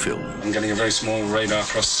terrifying new film. I'm getting a very small radar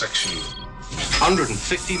cross-section.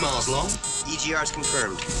 150 miles long. EGR's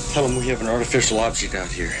confirmed. Tell them we have an artificial object out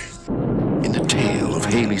here. In the tail of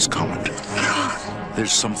Halley's Comet,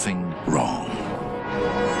 there's something wrong.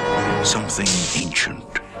 Something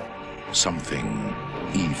ancient. Something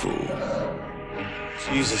evil.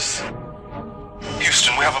 Jesus.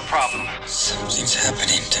 Houston, we have a problem. Something's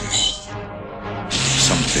happening to me.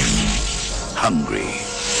 Something hungry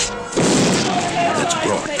that's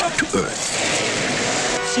brought to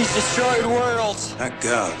Earth. She's destroyed worlds. That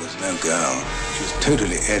girl was no girl. She was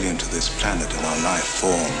totally alien to this planet and our life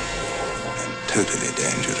form. And totally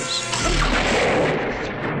dangerous.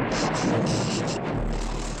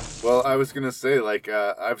 Well, I was going to say,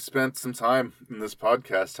 I've spent some time in this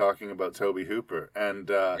podcast talking about Tobe Hooper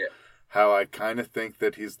and how I kind of think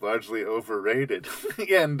that he's largely overrated.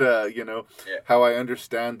 And, how I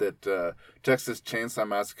understand that Texas Chainsaw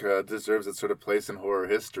Massacre deserves its sort of place in horror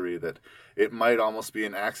history, that it might almost be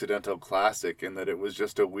an accidental classic and that it was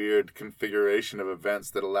just a weird configuration of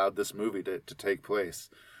events that allowed this movie to take place.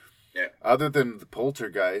 Yeah. Other than the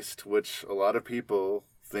Poltergeist, which a lot of people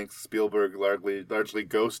think Spielberg largely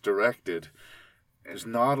ghost-directed, there's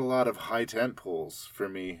not a lot of high tent poles for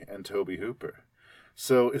me and Tobe Hooper.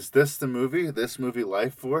 So is this the movie? This movie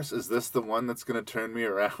Life Force? Is this the one that's going to turn me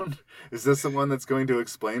around? Is this the one that's going to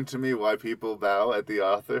explain to me why people bow at the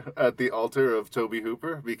altar of Tobe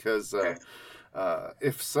Hooper? Because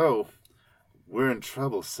if so, we're in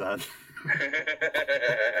trouble, son.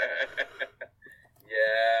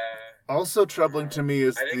 Yeah. Also troubling to me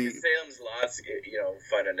is I think the Salem's Lot's,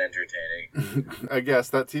 fun and entertaining. I guess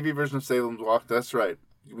that TV version of Salem's Lot. That's right.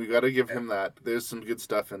 We got to give him that. There's some good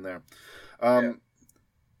stuff in there.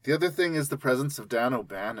 The other thing is the presence of Dan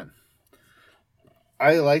O'Bannon.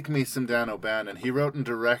 I like me some Dan O'Bannon. He wrote and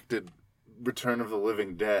directed Return of the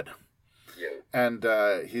Living Dead. Yeah. And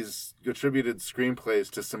he's attributed screenplays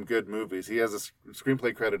to some good movies. He has a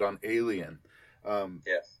screenplay credit on Alien.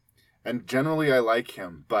 Yes. And generally I like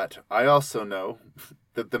him, but I also know,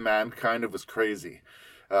 that the man kind of was crazy.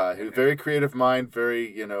 He was a very creative mind,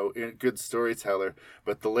 very, good storyteller.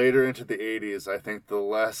 But the later into the 80s, I think the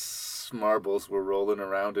less marbles were rolling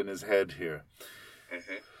around in his head here.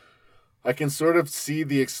 Mm-hmm. I can sort of see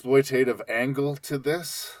the exploitative angle to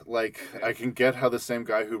this. Like, I can get how the same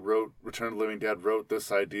guy who wrote Return of the Living Dead wrote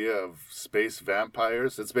this idea of space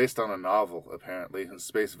vampires. It's based on a novel, apparently,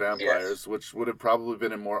 Space Vampires, which would have probably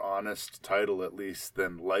been a more honest title, at least,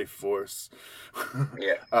 than Life Force.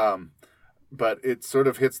 Yeah. But it sort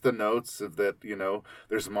of hits the notes of that,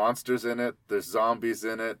 there's monsters in it, there's zombies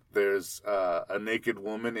in it, there's a naked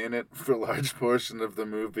woman in it for a large portion of the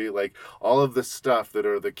movie. Like, all of this stuff that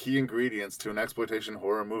are the key ingredients to an exploitation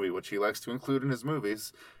horror movie, which he likes to include in his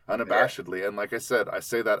movies unabashedly. Yeah. And like I said, I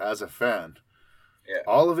say that as a fan. Yeah.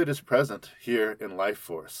 All of it is present here in Life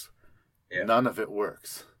Force. Yeah. None of it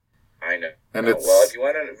works. I know. And well, if you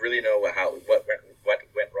want to really know what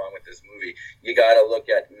went wrong with this movie, you got to look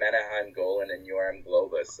at Menahem Golan and Yoram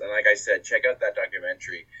Globus. And like I said, check out that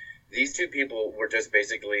documentary. These two people were just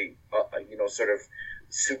basically, sort of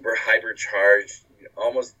super hypercharged,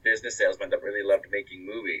 almost business salesmen that really loved making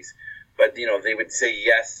movies. But, they would say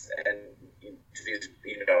yes and to these,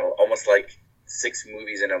 almost like 6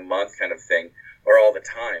 movies in a month kind of thing, or all the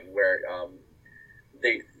time, where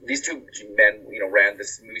these two men, ran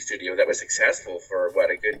this movie studio that was successful for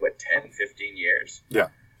a good 10, 15 years. Yeah.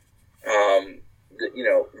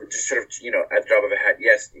 Just sort of, at the drop of a hat,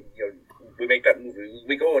 yes, we make that movie.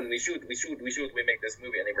 We go and we shoot, we make this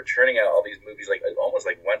movie. And they were churning out all these movies almost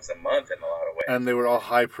like once a month in a lot of ways. And they were all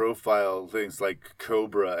high profile things like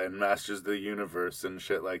Cobra and Masters of the Universe and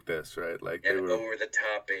shit like this, right? Like, and they were over the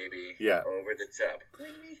top, baby. Yeah. Over the top.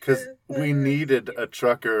 Because we needed a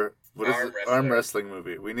trucker... Arm wrestling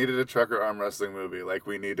movie. We needed a trucker arm wrestling movie like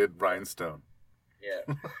we needed Rhinestone.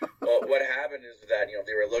 Yeah. Well, what happened is that,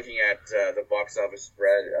 they were looking at the box office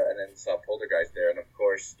spread and then saw Poltergeist there. And, of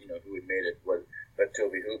course, who had made it was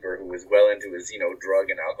Tobe Hooper, who was well into his, drug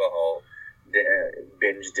and alcohol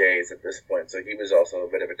binge days at this point. So he was also a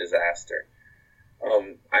bit of a disaster.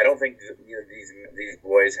 I don't think these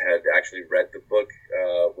boys had actually read the book,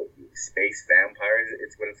 Space Vampires,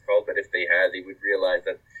 it's what it's called. But if they had, they would realize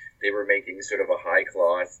that they were making sort of a high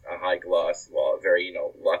gloss, well, very,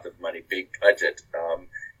 lots of money, big budget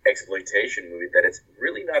exploitation movie, that it's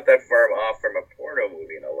really not that far off from a porno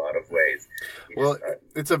movie in a lot of ways.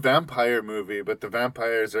 It's a vampire movie, but the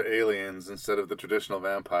vampires are aliens instead of the traditional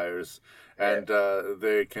vampires. And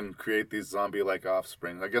they can create these zombie-like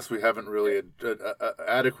offspring. I guess we haven't really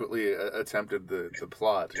adequately attempted the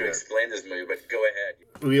plot to explain this movie, but go ahead.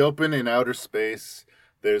 We open in outer space.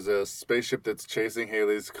 There's a spaceship that's chasing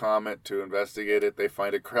Halley's Comet to investigate it. They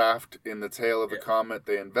find a craft in the tail of the comet.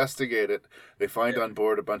 They investigate it. They find on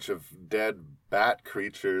board a bunch of dead bat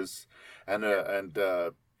creatures and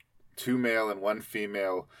 2 male and 1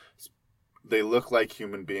 female. They look like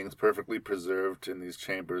human beings, perfectly preserved in these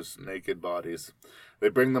chambers, naked bodies. They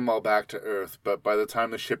bring them all back to Earth, but by the time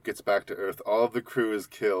the ship gets back to Earth, all of the crew is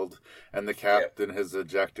killed, and the captain has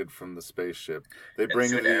ejected from the spaceship. They bring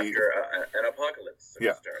soon after an apocalypse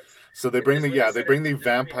starts. So they bring the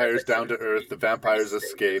vampires down to Earth. The vampires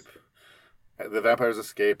escape. The vampires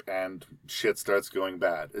escape and shit starts going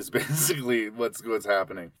bad is basically what's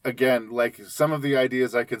happening. Again, like some of the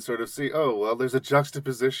ideas I can sort of see, there's a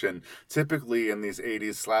juxtaposition. Typically in these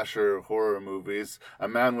 80s slasher horror movies, a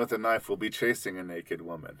man with a knife will be chasing a naked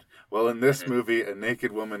woman. Well, in this movie, a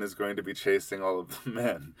naked woman is going to be chasing all of the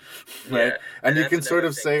men. Right? Yeah. And you can sort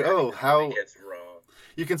of say, how... Gets wrong.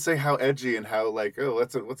 You can say how edgy and how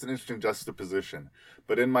what's an interesting juxtaposition.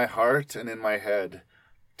 But in my heart and in my head...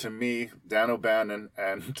 To me, Dan O'Bannon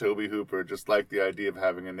and Tobe Hooper just like the idea of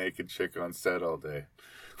having a naked chick on set all day.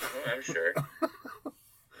 Oh, I'm sure.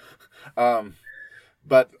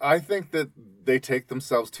 But I think that they take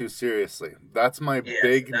themselves too seriously. That's my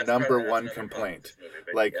big number one complaint.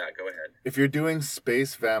 Go ahead. If you're doing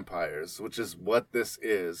space vampires, which is what this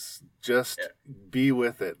is, just be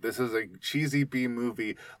with it. This is a cheesy B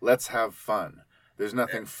movie. Let's have fun. There's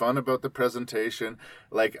nothing fun about the presentation.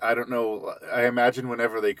 Like, I don't know, I imagine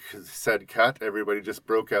whenever they said cut, everybody just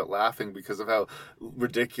broke out laughing because of how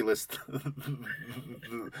ridiculous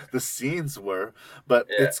the scenes were. But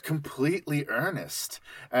it's completely earnest.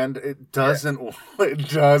 And it doesn't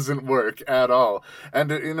work at all.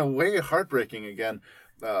 And in a way, heartbreaking again.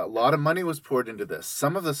 A lot of money was poured into this.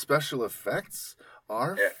 Some of the special effects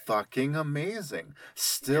are fucking amazing.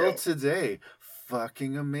 Still today,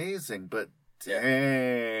 fucking amazing. But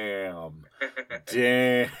Damn.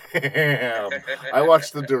 I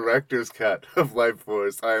watched the director's cut of Life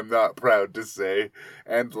Force, I am not proud to say.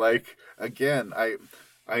 And again, I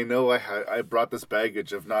I know I brought this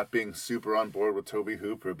baggage of not being super on board with Tobe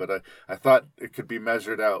Hooper, but I thought it could be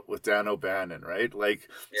measured out with Dan O'Bannon, right? Like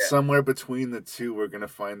somewhere between the two, we're going to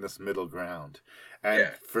find this middle ground.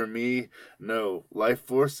 And for me, no, Life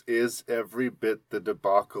Force is every bit the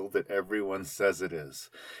debacle that everyone says it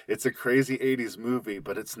is. It's a crazy 80s movie,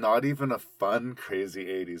 but it's not even a fun crazy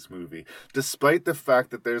 80s movie. Despite the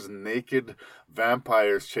fact that there's naked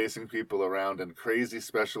vampires chasing people around and crazy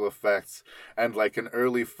special effects and like an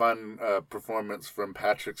early fun performance from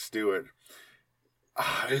Patrick Stewart.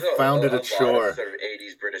 I found it a chore. Lot of sort of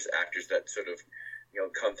 80s British actors that sort of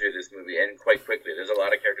come through this movie, and quite quickly. There's a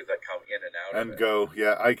lot of characters that come in and out and go.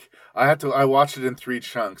 Yeah, I watched it in 3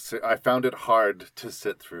 chunks. I found it hard to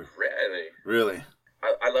sit through. Really.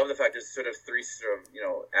 I love the fact there's sort of 3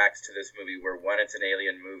 acts to this movie, where one, it's an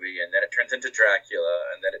alien movie, and then it turns into Dracula,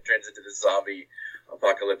 and then it turns into the zombie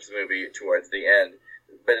apocalypse movie towards the end.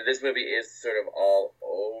 But this movie is sort of all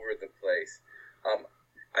over the place.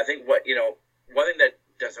 I think one thing that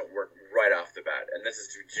doesn't work right off the bat, and this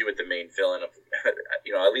is to do with the main villain of,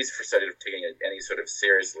 at least for sort of taking it any sort of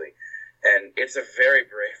seriously, and it's a very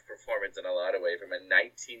brave performance in a lot of ways from a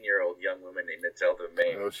 19-year-old young woman named Matilda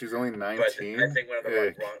May. Oh, she's only 19. But I think one of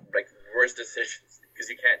the worst decisions, because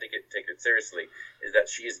you can't take it seriously, is that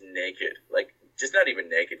she is naked, like just not even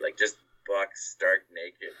naked, like just buck stark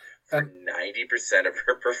naked for 90% of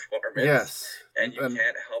her performance. Yes, and you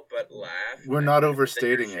can't help but laugh. We're not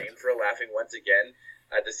overstating it. Shame for laughing once again.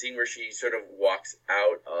 At the scene where she sort of walks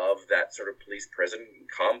out of that sort of police prison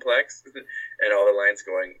complex and all the lines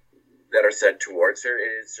that are said towards her,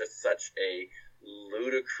 it is just such a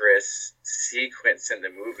ludicrous sequence in the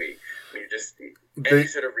movie. Any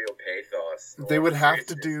sort of real pathos. They would have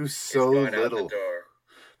to do so little.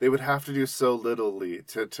 They would have to do so little, Lee,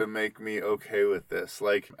 to make me okay with this.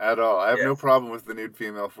 Like, at all. I have no problem with the nude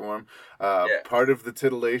female form. Part of the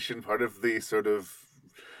titillation, part of the sort of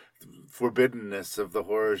forbiddenness of the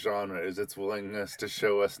horror genre is its willingness to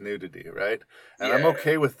show us nudity, right? And I'm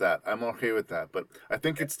okay with that. But I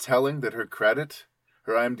think it's telling that her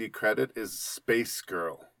IMDb credit is Space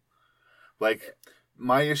Girl. Like,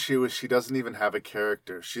 my issue is she doesn't even have a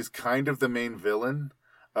character. She's kind of the main villain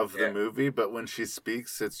of the movie, but when she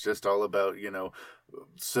speaks, it's just all about,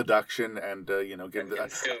 seduction and, getting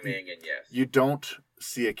consuming, and you don't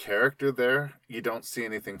see a character there. You don't see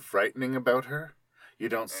anything frightening about her. You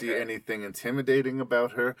don't see anything intimidating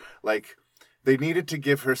about her. Like, they needed to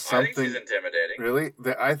give her something. I think she's intimidating. Really?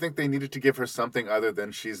 I think they needed to give her something other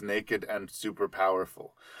than she's naked and super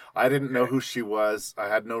powerful. I didn't know who she was. I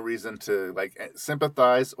had no reason to,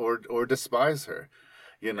 sympathize or despise her.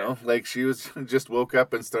 Like, she was just woke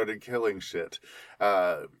up and started killing shit.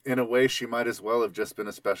 In a way, she might as well have just been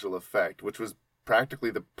a special effect, which was practically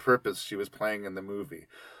the purpose she was playing in the movie.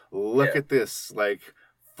 Look at this,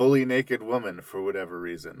 fully naked woman for whatever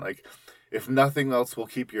reason. Like, if nothing else will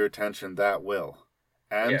keep your attention, that will.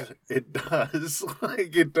 And it does.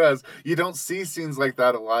 It does. You don't see scenes like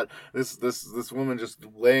that a lot. This woman just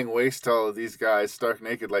laying waste to all of these guys stark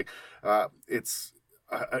naked. It's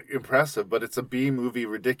impressive, but it's a B-movie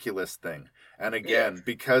ridiculous thing. And again,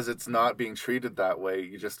 because it's not being treated that way,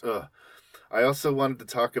 you just, I also wanted to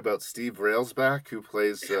talk about Steve Railsback, who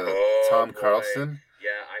plays Tom Carlson.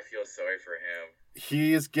 Yeah, I feel sorry for him.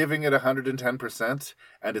 He is giving it 110%,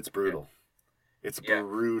 and it's brutal. It's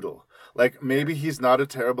brutal. Like, maybe he's not a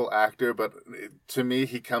terrible actor, but to me,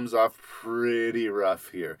 he comes off pretty rough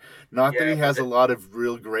here. Not that he has a lot of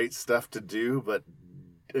real great stuff to do, but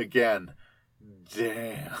again,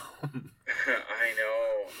 damn. I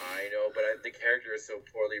know, but the character is so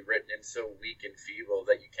poorly written and so weak and feeble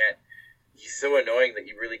that he's so annoying that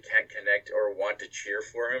you really can't connect or want to cheer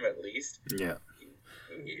for him, at least. Yeah.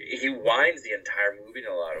 He whines the entire movie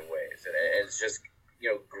in a lot of ways, and it's just,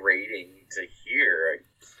 grating to hear.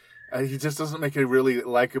 He just doesn't make a really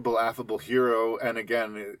likable, affable hero, and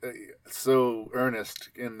again, so earnest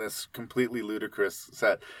in this completely ludicrous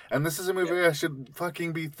set. And this is a movie I should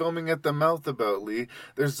fucking be foaming at the mouth about, Lee.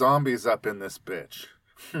 There's zombies up in this bitch.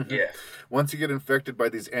 Once you get infected by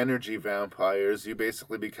these energy vampires, you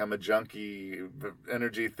basically become a junkie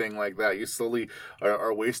energy thing like that. You slowly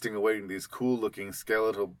are wasting away in these cool-looking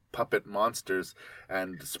skeletal puppet monsters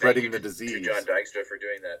and spreading the disease. Thank you to John Dykstra for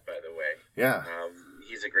doing that, by the way. Yeah.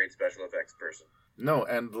 He's a great special effects person. No,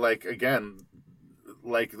 and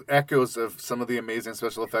echoes of some of the amazing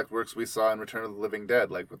special effect works we saw in Return of the Living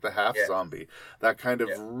Dead, like with the half-zombie. That kind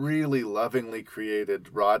of really lovingly created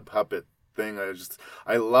rod puppet thing.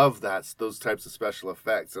 I love those types of special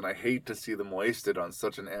effects, and I hate to see them wasted on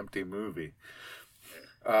such an empty movie.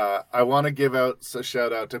 I want to give a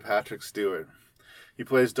shout out to Patrick Stewart. He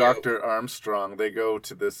plays Dr. Armstrong. They go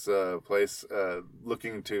to this place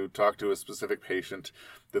looking to talk to a specific patient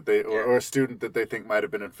that or a student that they think might have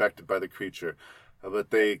been infected by the creature. But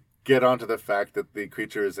they get onto the fact that the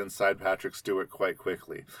creature is inside Patrick Stewart quite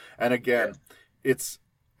quickly. And again, it's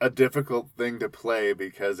a difficult thing to play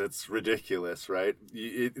because it's ridiculous, right?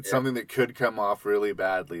 It's something that could come off really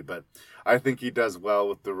badly, but I think he does well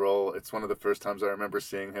with the role. It's one of the first times I remember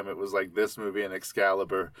seeing him. It was like this movie and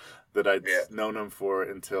Excalibur that I'd known him for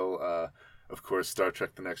until, of course, Star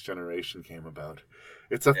Trek The Next Generation came about.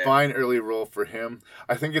 It's a fine early role for him.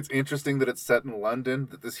 I think it's interesting that it's set in London,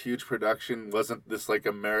 that this huge production wasn't this like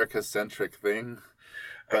America-centric thing.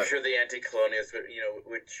 I'm sure the anti-colonialists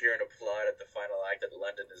would cheer and applaud at the final act that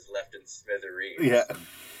London is left in smithereens.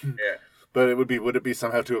 Yeah. But would it be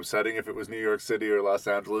somehow too upsetting if it was New York City or Los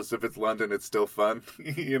Angeles? If it's London, it's still fun,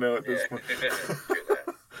 at this point.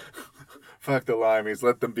 Fuck the limeys.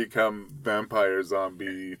 Let them become vampire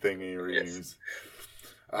zombie thingy-reens.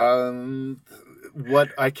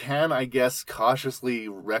 What I can, I guess, cautiously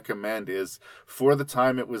recommend is, for the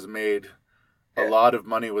time it was made, a lot of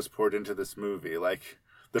money was poured into this movie. Like,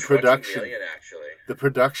 the production, million, actually. The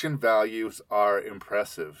production values are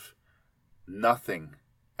impressive. Nothing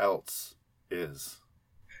else is.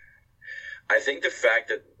 I think the fact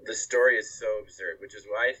that the story is so absurd, which is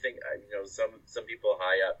why I think some people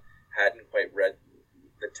high up hadn't quite read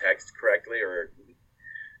the text correctly or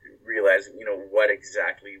realized what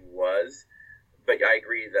exactly was. But I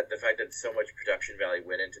agree that the fact that so much production value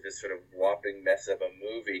went into this sort of whopping mess of a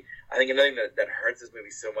movie, I think another thing that hurts this movie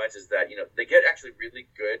so much is that, they get actually really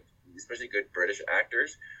good, especially good British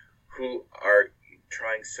actors who are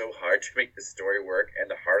trying so hard to make the story work, and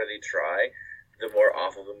the harder they try, the more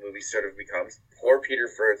awful the movie sort of becomes. Poor Peter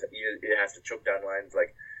Firth, he has to choke down lines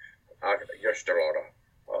like, yes, Your Honor,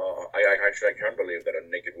 I can't believe that a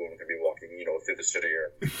naked woman can be walking, through the city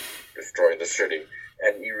and destroying the city.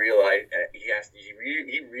 And you realize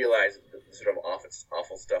he realized the sort of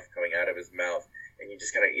awful stuff coming out of his mouth, and you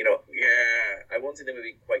just kind of I won't say the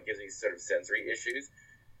movie quite gives me sort of sensory issues.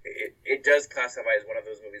 It does classify as one of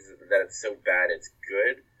those movies that it's so bad it's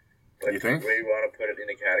good. But you think? We want to put it in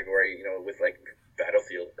a category, with like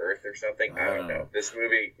Battlefield Earth or something. I don't know. This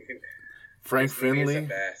movie. Frank Finley is a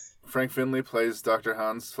mess. Frank Finley plays Dr.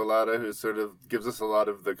 Hans Fallada, who sort of gives us a lot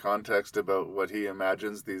of the context about what he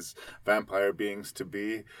imagines these vampire beings to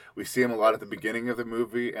be. We see him a lot at the beginning of the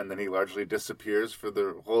movie, and then he largely disappears for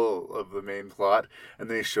the whole of the main plot, and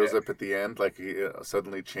then he shows up at the end like he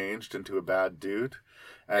suddenly changed into a bad dude.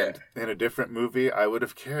 And in a different movie, I would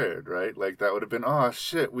have cared, right? Like, that would have been, oh,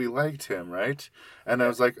 shit, we liked him, right? And I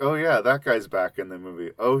was like, oh, yeah, that guy's back in the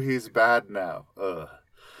movie. Oh, he's bad now. Ugh.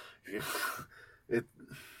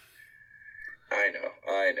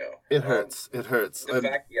 I know. It hurts. It hurts. The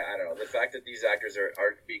fact that these actors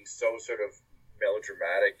are being so sort of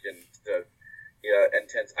melodramatic and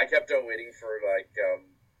intense. I kept on waiting for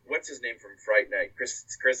what's his name from Fright Night, Chris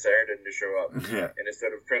Sarandon to show up, and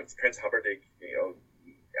instead of Prince Humperdinck,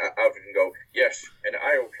 outfit and go, yes, an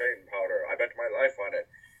iocane powder. I bet my life on it.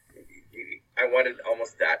 I wanted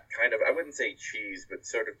almost that kind of, I wouldn't say cheese, but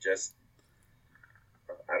sort of just,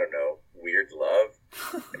 I don't know, weird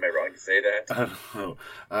love. Am I wrong to say that? I don't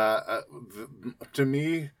know. To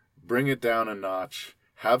me, bring it down a notch.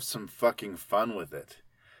 Have some fucking fun with it.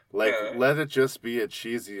 Like, let it just be a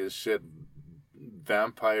cheesy as shit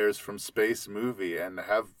vampires from space movie and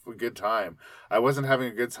have a good time. I wasn't having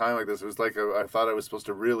a good time like this. It was like I thought I was supposed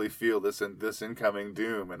to really feel this incoming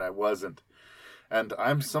doom, and I wasn't. And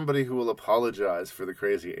I'm somebody who will apologize for the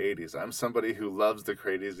crazy 80s. I'm somebody who loves the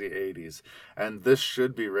crazy 80s. And this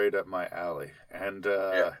should be right up my alley. And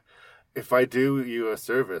if I do you a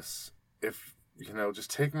service,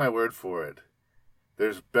 just take my word for it.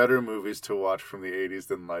 There's better movies to watch from the 80s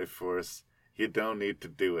than Life Force. You don't need to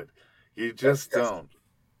do it. You just don't.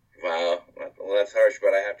 Wow. Well, that's harsh,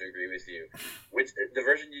 but I have to agree with you. Which the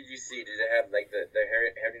version did you see? Did it have like the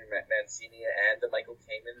Harry Mancini and the Michael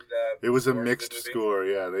Kamen? It was a mixed score.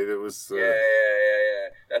 Yeah, it was. Yeah.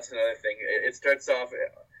 That's another thing. It starts off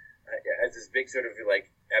as this big sort of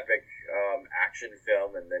like epic action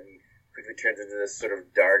film, and then quickly turns into this sort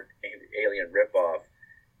of dark alien ripoff.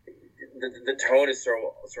 The tone is sort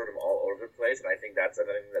of all over the place, and I think that's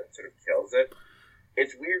another thing that sort of kills it.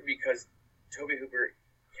 It's weird because Tobe Hooper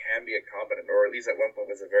can be a competent, or at least at one point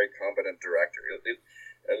was a very competent director.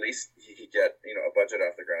 At least he could get a budget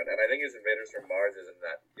off the ground, and I think his Invaders from Mars isn't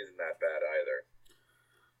that bad either.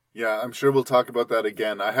 Yeah, I'm sure we'll talk about that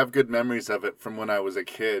again. I have good memories of it from when I was a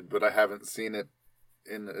kid, but I haven't seen it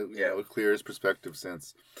in a clearest perspective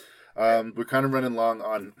since. We're kind of running long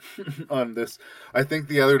on on this. I think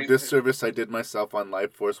the other disservice I did myself on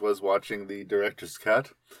Life Force was watching the director's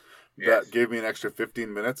cut. That gave me an extra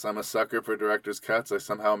 15 minutes. I'm a sucker for director's cuts. I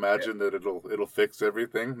somehow imagine that it'll fix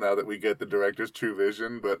everything now that we get the director's true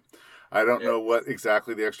vision, but I don't know what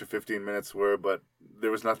exactly the extra 15 minutes were, but there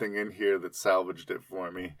was nothing in here that salvaged it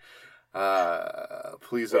for me.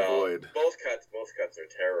 Please avoid. Both cuts are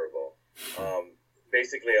terrible.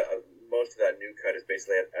 Basically, most of that new cut is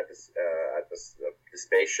basically at the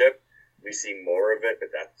spaceship. We see more of it, but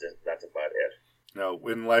that's about it. No,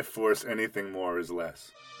 in Life Force, anything more is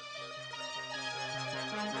less.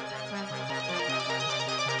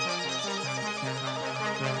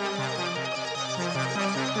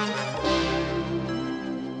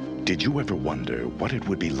 Did you ever wonder what it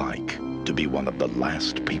would be like to be one of the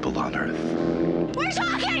last people on Earth? We're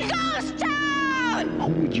talking ghost town!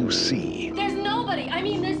 Who would you see? There's nobody.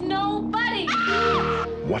 There's nobody.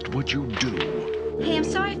 What would you do? Hey, I'm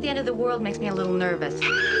sorry if the end of the world makes me a little nervous.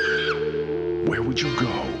 Where would you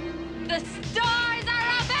go? The stars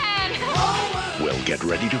are open! Well, get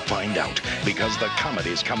ready to find out, because the comet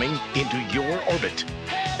is coming into your orbit.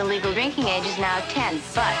 The legal drinking age is now 10,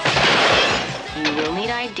 but you will need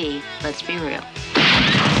ID. Let's be real.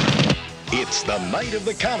 It's the night of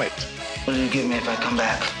the comet. What do you give me if I come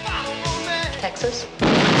back? Texas?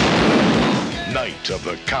 Night of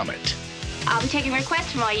the comet. I'll be taking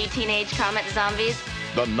requests from all you teenage comet zombies.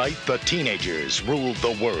 The night the teenagers ruled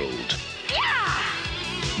the world. Yeah!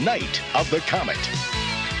 Night of the comet.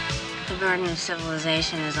 The burden of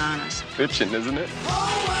civilization is on us. Bitchin', isn't it?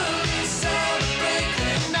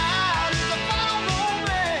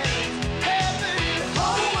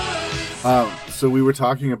 So we were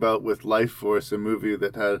talking about with Life Force, a movie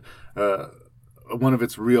that had one of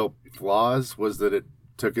its real flaws was that it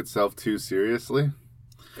took itself too seriously.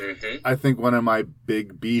 Mm-hmm. I think one of my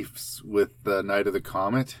big beefs with the Night of the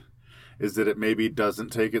Comet is that it maybe doesn't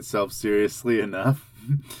take itself seriously enough.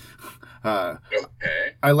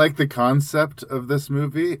 Okay. I like the concept of this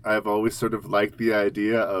movie. I've always sort of liked the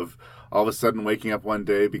idea of all of a sudden waking up one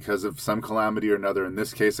day because of some calamity or another, in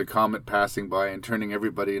this case a comet passing by and turning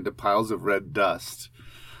everybody into piles of red dust.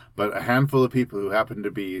 But a handful of people who happen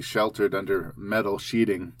to be sheltered under metal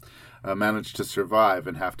sheeting manage to survive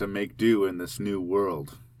and have to make do in this new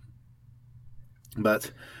world.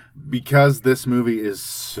 But because this movie is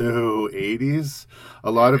so 80s,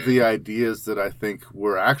 a lot of the ideas that I think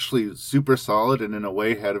were actually super solid and in a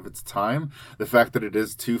way ahead of its time, the fact that it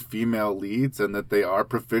is two female leads and that they are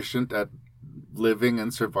proficient at living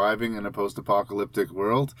and surviving in a post-apocalyptic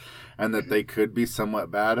world and that they could be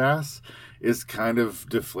somewhat badass, is kind of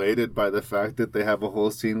deflated by the fact that they have a whole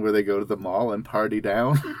scene where they go to the mall and party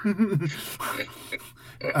down.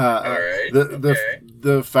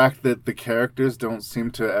 The fact that the characters don't seem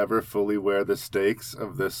to ever fully wear the stakes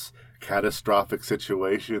of this catastrophic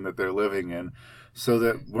situation that they're living in, so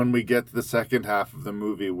that when we get to the second half of the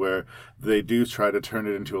movie where they do try to turn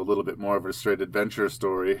it into a little bit more of a straight adventure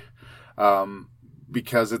story,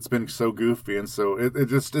 because it's been so goofy and so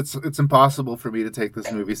it's impossible for me to take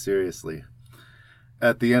this movie seriously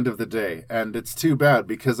at the end of the day. And it's too bad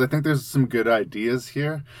because I think there's some good ideas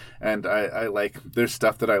here and I like, there's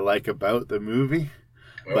stuff that I like about the movie,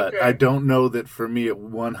 but I don't know that for me it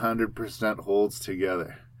 100% holds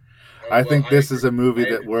together. I think this is a movie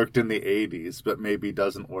that worked in the 80s, but maybe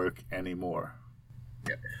doesn't work anymore.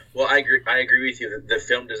 Yeah. Well, I agree with you. The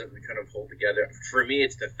film doesn't kind of hold together. For me,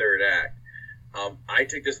 it's the third act. I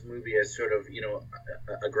took this movie as sort of,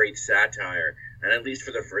 a great satire. And at least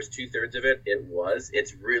for the first 2/3 of it,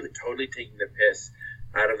 it's really totally taking the piss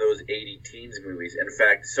out of those 80 teens movies. In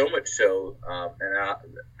fact, so much so, and I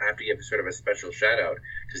have to give sort of a special shout out,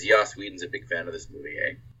 because Joss Whedon's a big fan of this movie,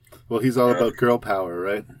 eh? Well, he's all about girl power,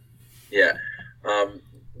 right? Yeah.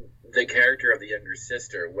 The character of the younger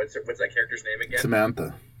sister, what's that character's name again?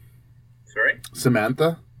 Samantha. Sorry?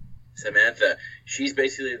 Samantha. She's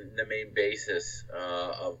basically the main basis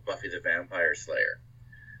of Buffy the Vampire Slayer.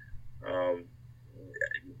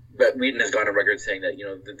 But Whedon has gone on record saying that,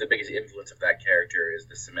 the biggest influence of that character is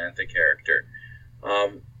the Samantha character.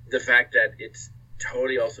 The fact that it's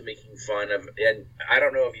totally also making fun of, and I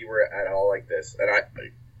don't know if you were at all like this, and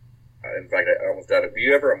in fact, I almost died. Were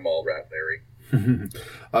you ever a mall rat, Larry?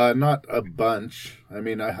 Not a bunch. I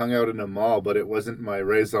mean, I hung out in a mall, but it wasn't my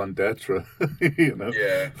raison d'etre,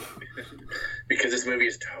 Yeah. Because this movie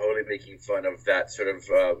is totally making fun of that sort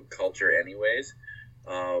of culture anyways.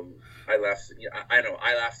 I laughed,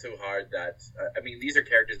 I laughed so hard that, these are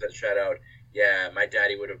characters that shout out, yeah, my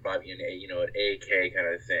daddy would have bought me an AK kind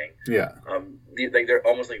of thing. Yeah. They're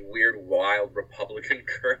almost like weird, wild Republican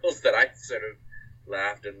girls that I sort of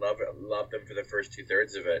laughed and loved them for the first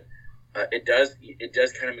 2/3 of it. It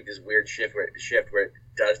does kind of make this weird shift where it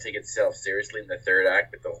does take itself seriously in the third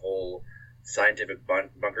act with the whole scientific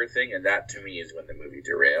bunker thing, and that to me is when the movie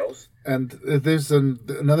derails. And there's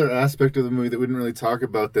another aspect of the movie that we didn't really talk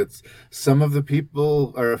about, that's some of the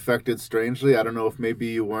people are affected strangely. I don't know if maybe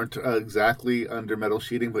you weren't exactly under metal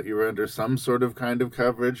sheeting, but you were under some sort of kind of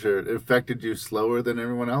coverage, or it affected you slower than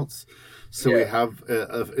everyone else. So we have,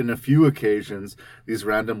 in a few occasions, these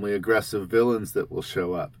randomly aggressive villains that will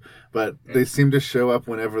show up. But they seem to show up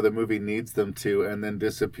whenever the movie needs them to, and then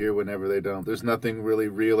disappear whenever they don't. There's nothing really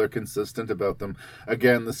real or consistent about them.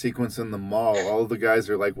 Again, the sequence in the mall, all the guys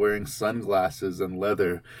are like wearing sunglasses and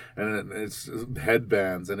leather, and it's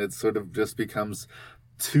headbands, and it sort of just becomes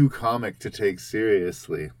too comic to take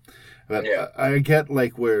seriously. But I get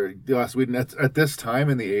like where Joss Whedon, at this time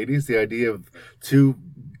in the 80s, the idea of two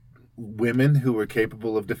women who were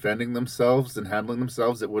capable of defending themselves and handling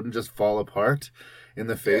themselves that wouldn't just fall apart in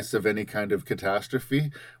the face of any kind of catastrophe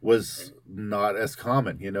was not as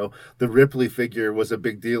common. You know, the Ripley figure was a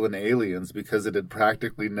big deal in Aliens because it had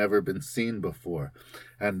practically never been seen before.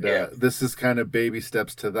 And this is kind of baby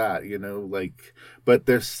steps to that, you know, like, but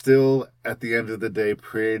they're still at the end of the day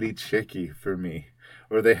pretty chicky for me,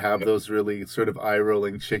 or they have those really sort of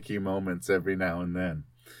eye-rolling chicky moments every now and then.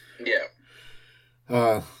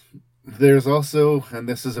 There's also, and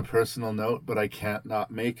this is a personal note, but I can't not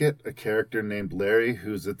make it, a character named Larry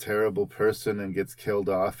who's a terrible person and gets killed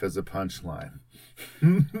off as a punchline.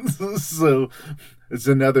 So it's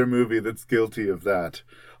another movie that's guilty of that.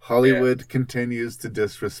 Hollywood continues to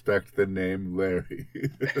disrespect the name Larry.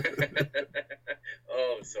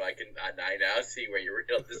 So I now see where your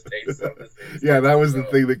real distaste of this is. Yeah, that was the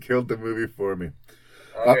thing that killed the movie for me.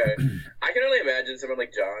 Okay. I can only imagine someone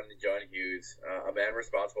like John Hughes, a man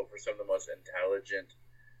responsible for some of the most intelligent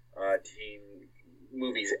teen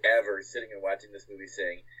movies ever, sitting and watching this movie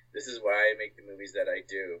saying, "This is why I make the movies that I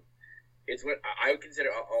do." It's what I would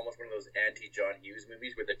consider almost one of those anti-John Hughes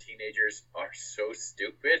movies where the teenagers are so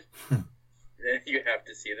stupid that you have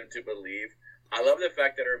to see them to believe. I love the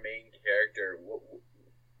fact that our main character,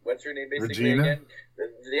 what's her name basically Regina? again?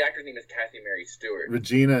 The actor's name is Kathy Mary Stewart.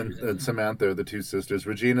 Regina and Samantha are the two sisters.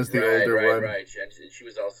 Regina's the older one. Right. And she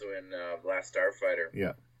was also in Last Starfighter.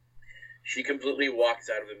 Yeah. She completely walks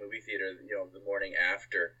out of the movie theater, the morning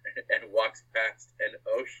after, and walks past an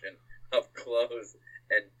ocean of clothes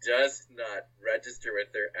and does not register with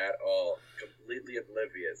her at all, completely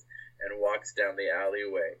oblivious, and walks down the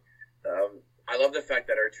alleyway. I love the fact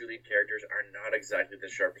that our two lead characters are not exactly the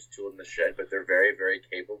sharpest tool in the shed, but they're very, very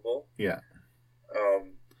capable. Yeah.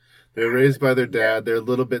 They're raised by their dad. They're a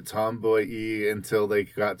little bit tomboy-y until they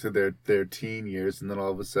got to their teen years, and then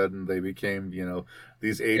all of a sudden they became,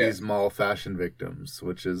 these 80s mall fashion victims,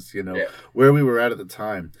 which is, where we were at the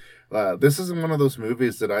time. This isn't one of those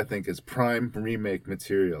movies that I think is prime remake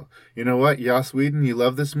material. You know what? Joss Whedon, you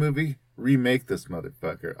love this movie? Remake this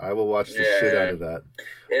motherfucker. I will watch the shit out of that.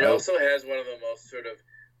 It also has one of the most sort of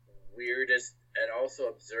weirdest and also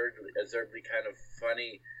absurdly kind of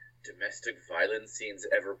funny domestic violence scenes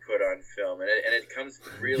ever put on film, and it comes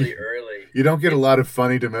really early. You don't get a lot of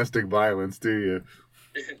funny domestic violence, do you?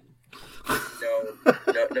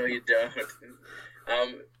 No, you don't.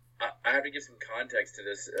 I have to give some context to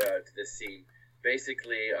this scene.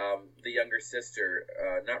 Basically, the younger sister,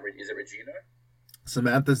 is it Regina?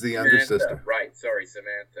 Samantha's the younger sister. Right, sorry,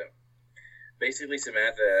 Samantha. Basically,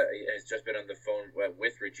 Samantha has just been on the phone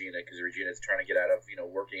with Regina because Regina's trying to get out of,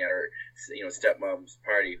 working at her, stepmom's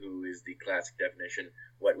party, who is the classic definition,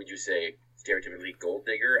 what would you say, stereotypically gold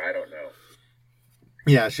digger? I don't know.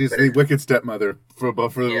 Yeah, she's the wicked stepmother, for lack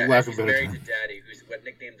of a better term. She's married to Daddy, who's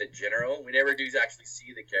nicknamed the General. We never do actually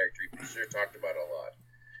see the character. We sure talked about it a lot.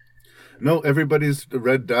 No, everybody's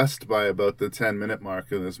red dust by about the 10-minute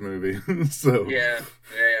mark of this movie. So yeah.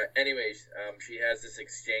 Anyways, she has this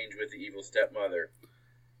exchange with the evil stepmother,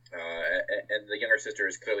 and the younger sister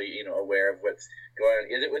is clearly, aware of what's going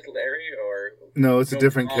on. Is it with Larry or no? It's a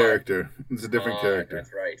different character. It's a different character.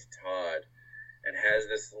 That's right, Todd, and has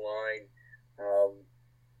this line.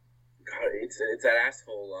 God, it's that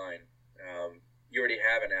asshole line. You already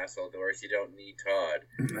have an asshole, Doris. You don't need Todd.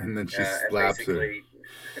 And then she slaps her.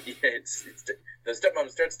 Yeah, the stepmom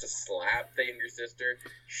starts to slap the younger sister.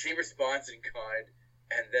 She responds in kind,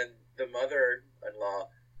 and then the mother-in-law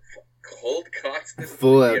cold cocks this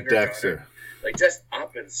full out decks her, like just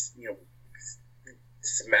up and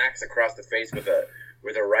smacks across the face with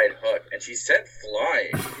a right hook, and she's sent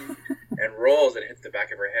flying and rolls and hits the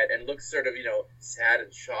back of her head and looks sort of sad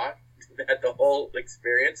and shocked at the whole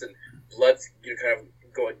experience, and blood's kind of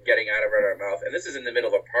getting out of our mouth. And this is in the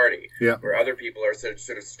middle of a party where other people are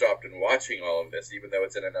sort of stopped and watching all of this, even though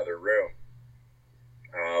it's in another room.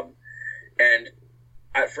 And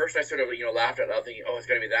at first I sort of, laughed out loud thinking, oh, it's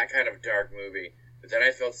going to be that kind of dark movie. But then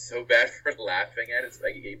I felt so bad for laughing at it. It's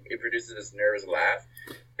like it produces this nervous laugh.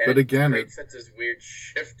 And but again, it creates such this weird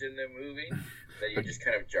shift in the movie that you're just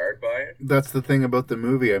kind of jarred by it. That's the thing about the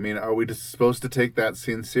movie. I mean, are we just supposed to take that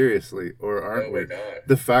scene seriously, or aren't we? We're not.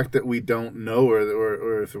 The fact that we don't know,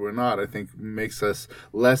 or if we're not, I think makes us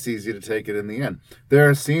less easy to take it in the end. There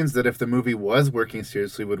are scenes that if the movie was working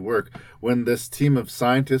seriously would work. When this team of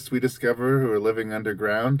scientists we discover who are living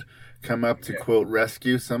underground come up to, quote,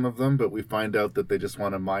 rescue some of them, but we find out that they just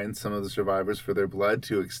want to mine some of the survivors for their blood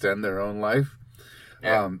to extend their own life.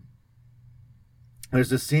 Yeah.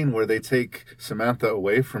 There's a scene where they take Samantha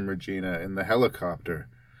away from Regina in the helicopter.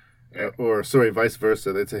 Vice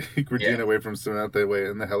versa. They take Regina away from Samantha away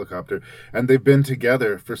in the helicopter. And they've been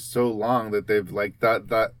together for so long that they've, like,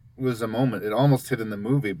 that was a moment. It almost hit in the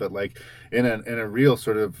movie, but, like, in a real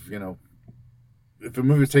sort of, if a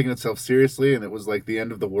movie was taking itself seriously and it was like the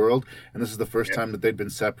end of the world, and this is the first time that they'd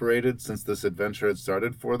been separated since this adventure had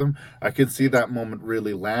started for them, I could see that moment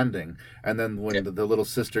really landing. And then when the little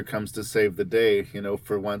sister comes to save the day,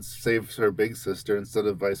 for once saves her big sister instead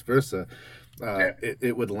of vice versa,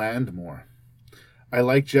 it would land more. I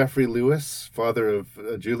like Jeffrey Lewis, father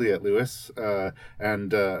of Juliette Lewis,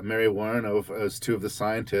 and Mary Warrenov as two of the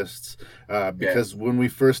scientists, because when we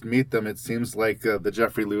first meet them, it seems like the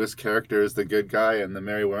Jeffrey Lewis character is the good guy and the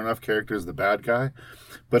Mary Warrenov character is the bad guy.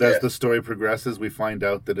 But as the story progresses, we find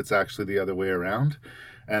out that it's actually the other way around.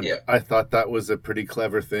 And I thought that was a pretty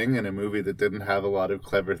clever thing in a movie that didn't have a lot of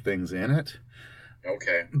clever things in it.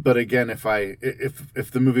 Okay. But again, if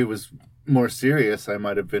the movie was more serious, it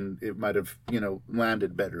might have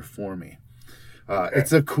landed better for me.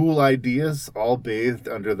 It's a cool ideas, all bathed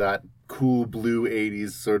under that cool blue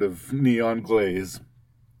 80s sort of neon glaze.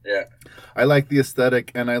 Yeah. I like the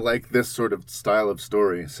aesthetic, and I like this sort of style of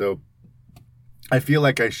story. So I feel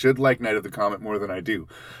like I should like Night of the Comet more than I do.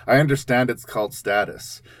 I understand it's called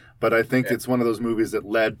Status, but I think it's one of those movies that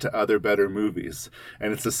led to other better movies.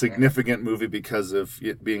 And it's a significant movie because of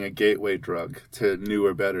it being a gateway drug to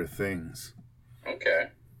newer, better things. Okay.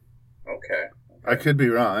 I could be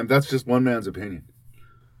wrong. That's just one man's opinion.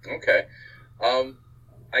 Okay.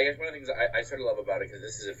 I guess one of the things I sort of love about it, because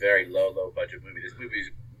this is a very low budget movie. This movie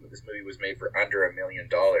was made for under $1 million,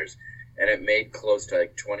 and it made close to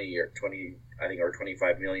like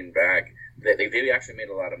 25 million back. They actually made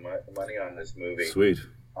a lot of money on this movie. Sweet.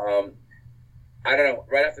 I don't know.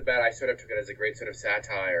 Right off the bat, I sort of took it as a great sort of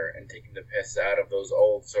satire and taking the piss out of those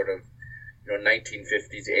old sort of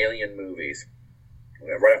 1950s alien movies.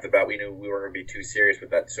 Right off the bat, we knew we weren't going to be too serious with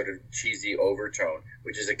that sort of cheesy overtone,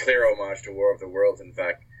 which is a clear homage to War of the Worlds. In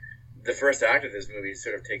fact, the first act of this movie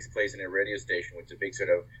sort of takes place in a radio station, which is a big sort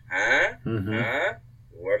of,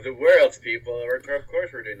 War of the Worlds, people. Of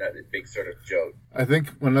course we're doing that big sort of joke. I think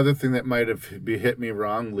one other thing that might have hit me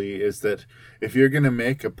wrongly is that if you're going to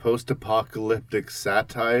make a post-apocalyptic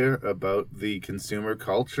satire about the consumer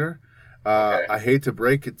culture, I hate to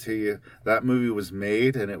break it to you, that movie was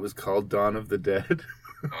made and it was called Dawn of the Dead.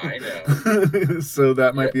 I know. So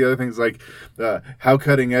that might be other things like how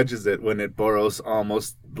cutting edge is it when it borrows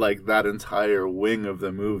almost like that entire wing of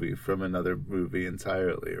the movie from another movie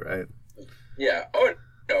entirely, right? Yeah. Oh,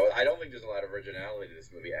 no, I don't think there's a lot of originality to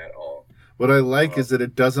this movie at all. What I like is that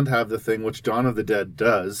it doesn't have the thing which Dawn of the Dead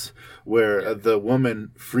does, where the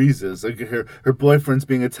woman freezes. Like her boyfriend's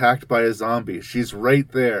being attacked by a zombie. She's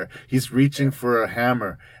right there. He's reaching for a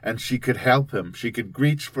hammer, and she could help him. She could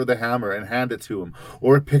reach for the hammer and hand it to him,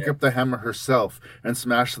 or pick up the hammer herself and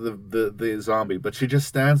smash the zombie. But she just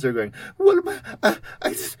stands there going, "What am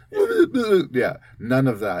I just..." Yeah, none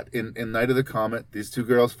of that. In Night of the Comet, these two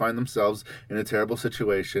girls find themselves in a terrible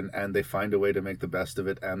situation, and they find a way to make the best of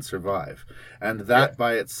it and survive. And that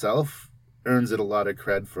by itself earns it a lot of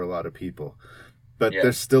cred for a lot of people. But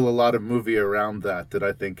there's still a lot of movie around that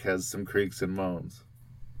I think has some creaks and moans.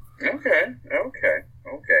 Okay.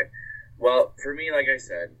 Well, for me, like I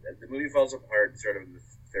said, the movie falls apart sort of in the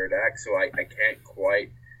third act, so I can't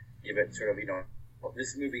quite give it sort of, well,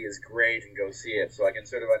 this movie is great and go see it, so I can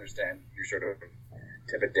sort of understand your sort of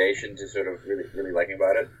trepidation to sort of really liking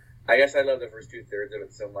about it. I guess I love the first 2/3 of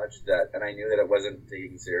it so much and I knew that it wasn't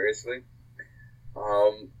taken seriously.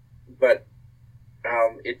 But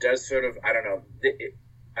it does sort of, I don't know,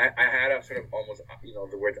 I had a sort of almost,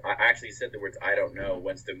 the words, I actually said the words, I don't know,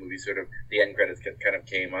 once the movie sort of, the end credits kind of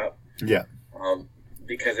came up. Yeah.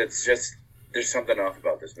 Because it's just, there's something off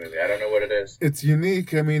about this movie. I don't know what it is. It's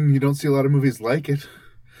unique. I mean, you don't see a lot of movies like it.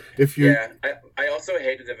 If you, I also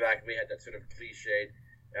hated the fact we had that sort of cliched,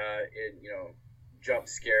 jump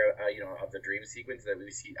scare, of the dream sequence that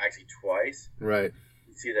we see actually twice. Right.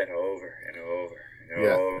 You see that over and over and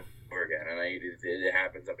over again, and it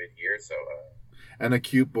happens up in here. So. And a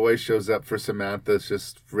cute boy shows up for Samantha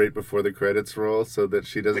just right before the credits roll, so that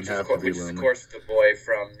she doesn't have to be lonely. Which is, of course, the boy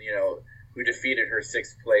from who defeated her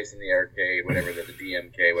 6th place in the arcade, whatever the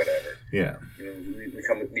DMK, whatever. Yeah.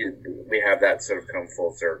 We have that sort of come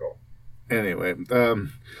full circle. Anyway,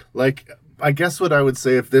 I guess what I would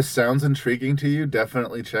say, if this sounds intriguing to you,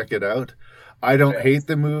 definitely check it out. I don't hate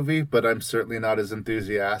the movie, but I'm certainly not as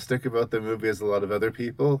enthusiastic about the movie as a lot of other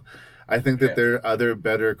people. I think that there are other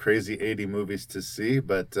better crazy 80 movies to see,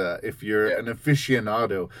 but if you're an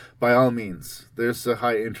aficionado, by all means, there's a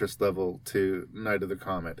high interest level to Night of the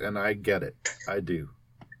Comet, and I get it. I do.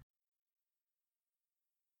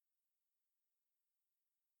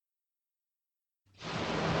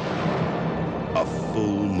 A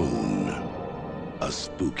full moon. A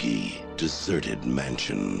spooky, deserted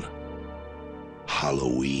mansion.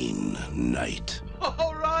 Halloween night.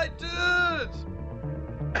 All right, dudes!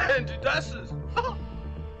 And dusters.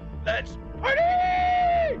 Let's party!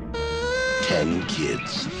 10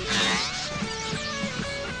 kids.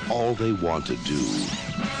 All they want to do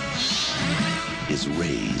is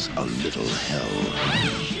raise a little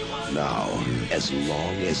hell. Now, as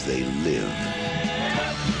long as they live,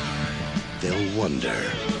 they'll wonder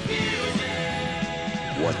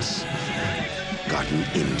what's gotten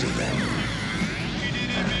into them.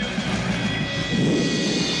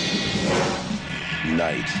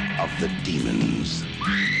 Night of the Demons.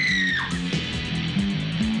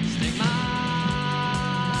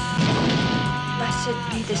 Blessed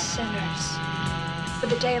be the sinners, for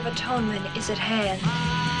the day of atonement is at hand.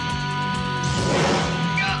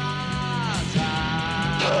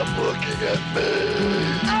 Stop looking at me.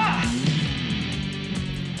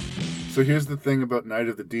 So here's the thing about Night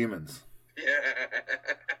of the Demons.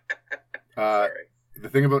 Sorry. The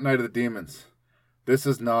thing about Night of the Demons, this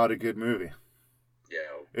is not a good movie.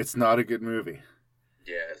 Yeah. It's not a good movie.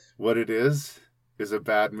 Yes. What it is a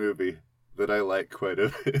bad movie that I like quite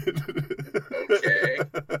a bit. Okay.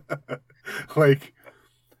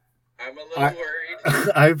 I'm a little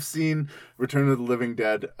worried. I've seen Return of the Living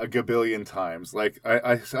Dead a gabillion times.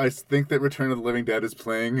 I think that Return of the Living Dead is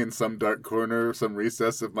playing in some dark corner, some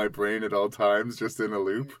recess of my brain at all times, just in a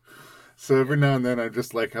loop. So every now and then I'm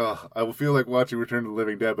just like, I will feel like watching Return of the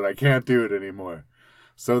Living Dead, but I can't do it anymore.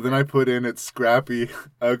 So then I put in its scrappy,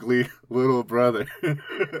 ugly little brother.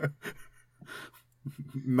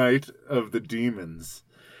 Night of the Demons.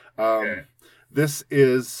 This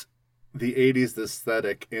is the 80s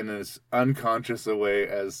aesthetic in as unconscious a way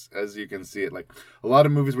as you can see it. Like a lot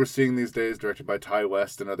of movies we're seeing these days directed by Ty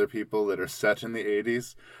West and other people that are set in the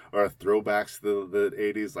 80s are throwbacks to the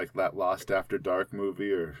 80s, like that Lost After Dark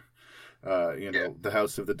movie or The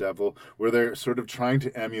House of the Devil, where they're sort of trying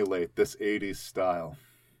to emulate this 80s style.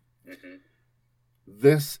 Mm-hmm.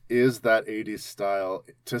 This is that 80s style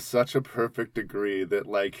to such a perfect degree that,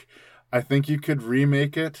 I think you could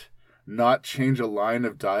remake it, not change a line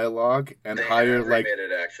of dialogue, and hire, remade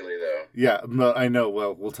it, actually, though. Yeah, I know.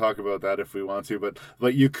 Well, we'll talk about that if we want to,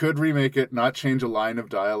 but you could remake it, not change a line of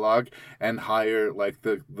dialogue, and hire,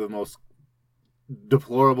 the most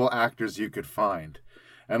deplorable actors you could find.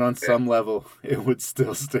 And on some level, it would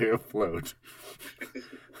still stay afloat.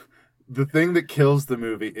 The thing that kills the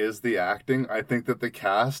movie is the acting. I think that the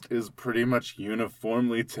cast is pretty much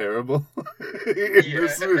uniformly terrible in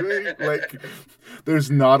this movie.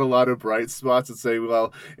 There's not a lot of bright spots that say,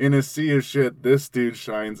 well, in a sea of shit, this dude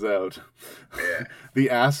shines out. Yeah. The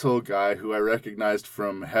asshole guy who I recognized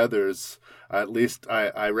from Heathers, at least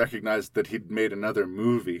I recognized that he'd made another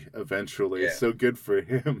movie eventually. Yeah. So good for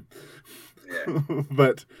him. Yeah.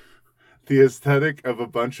 But the aesthetic of a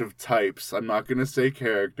bunch of types, I'm not going to say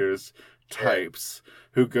characters, types,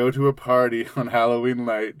 who go to a party on Halloween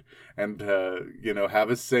night and, have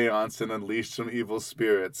a seance and unleash some evil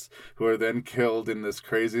spirits, who are then killed in this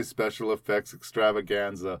crazy special effects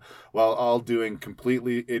extravaganza, while all doing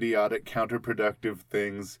completely idiotic, counterproductive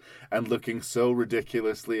things and looking so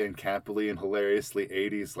ridiculously and campily and hilariously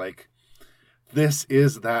 80s, this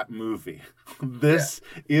is that movie. This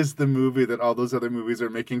is the movie that all those other movies are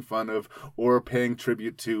making fun of or paying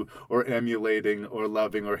tribute to or emulating or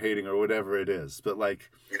loving or hating or whatever it is. But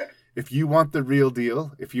if you want the real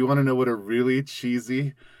deal, if you want to know what a really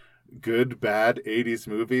cheesy, good, bad 80s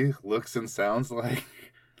movie looks and sounds like,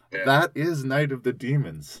 that is Night of the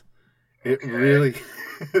Demons. It really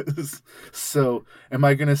is. So, am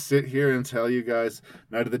I going to sit here and tell you guys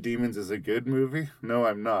Night of the Demons is a good movie? No,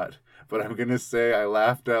 I'm not. But I'm going to say I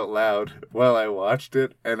laughed out loud while I watched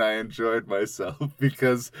it, and I enjoyed myself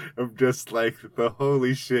because of just like the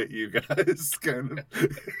holy shit, you guys kind of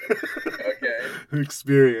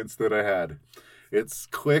experience that I had. It's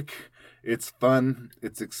quick, it's fun,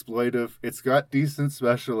 it's exploitive, it's got decent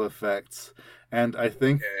special effects, and I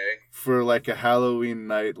think for like a Halloween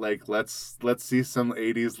night, like let's see some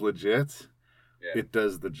 80s legit, it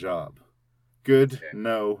does the job. Good,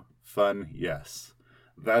 no. Fun, yes.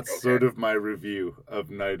 That's sort of my review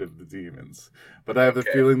of Night of the Demons. But I have a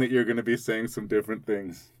feeling that you're going to be saying some different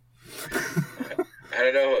things. I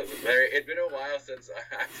don't know, Larry. It's been a while since I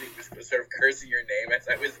actually was sort of cursing your name as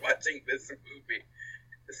I was watching this movie.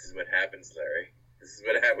 This is what happens, Larry. This is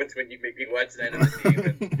what happens when you make me watch Night of the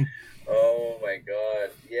Demons. Oh my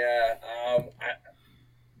God. Yeah.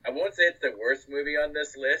 I won't say it's the worst movie on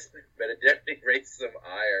this list, but it definitely rates some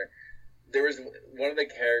ire. There was one of the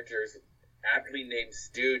characters, aptly named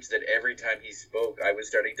Stooge, that every time he spoke, I was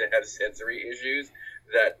starting to have sensory issues.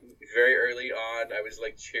 That very early on, I was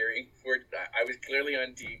like cheering for. I was clearly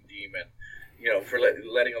on Team Demon, for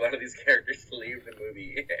letting a lot of these characters leave the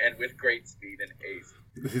movie, and with great speed and haste.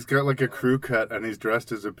 He's got like a crew cut, and he's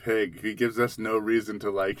dressed as a pig. He gives us no reason to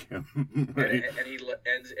like him. Right? and he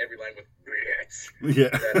ends every line with "bitch."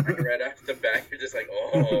 Yeah. Right off the bat, you're just like,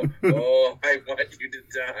 oh, I want you to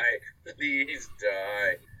die. Please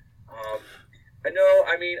die. I know.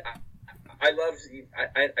 I mean, I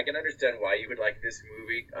can understand why you would like this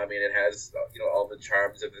movie. I mean, it has all the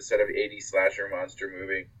charms of the sort of 80s slasher monster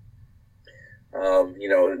movie.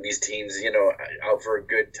 These teens, out for a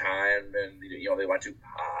good time, and they want to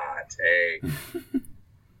party.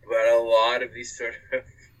 But a lot of these sort of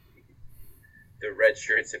the red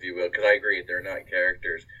shirts, if you will, because I agree they're not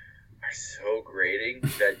characters, are so grating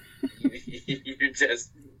that you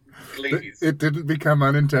just. Please. It didn't become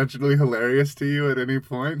unintentionally hilarious to you at any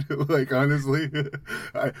point. Like honestly, the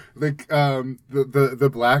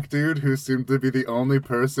black dude who seemed to be the only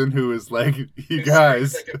person who was like, "You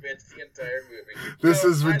guys, like a bitch the entire movie. This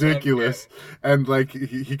is ridiculous." And like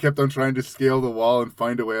he kept on trying to scale the wall and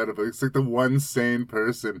find a way out of it. It's like the one sane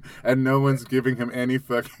person, and no one's giving him any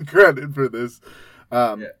fucking credit for this.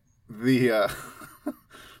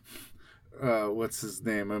 What's his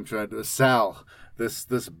name? Sal. This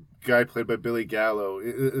guy played by Billy Gallo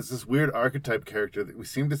is this weird archetype character that we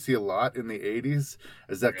seem to see a lot in the 80s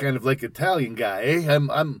as that kind of like Italian guy. Hey,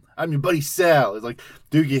 I'm your buddy Sal. It's like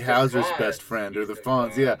Doogie Howser's best friend or the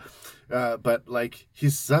Fonz. Yeah. But like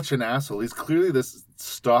he's such an asshole. He's clearly this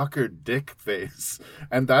stalker dick face,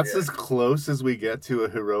 and that's as close as we get to a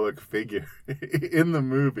heroic figure in the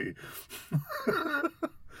movie.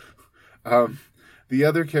 The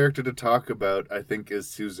other character to talk about, I think, is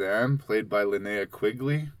Suzanne, played by Linnea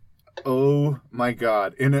Quigley. Oh my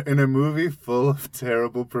God! In a movie full of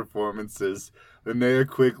terrible performances, Linnea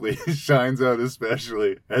Quigley shines out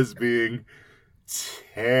especially as being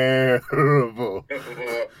terrible.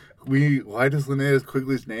 Why does Linnea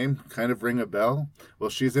Quigley's name kind of ring a bell?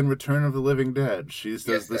 Well, she's in Return of the Living Dead. She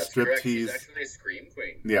does the striptease. She's actually a scream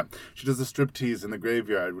queen. Yeah, she does the striptease in the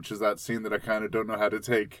graveyard, which is that scene that I kind of don't know how to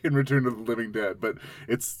take in Return of the Living Dead, but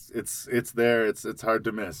it's there. It's hard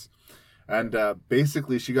to miss. And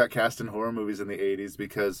basically, she got cast in horror movies in the 80s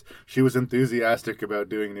because she was enthusiastic about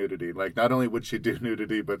doing nudity. Like, not only would she do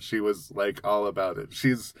nudity, but she was like all about it.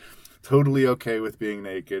 She's totally okay with being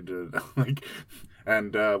naked,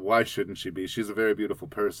 and why shouldn't she be? She's a very beautiful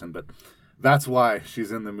person, but that's why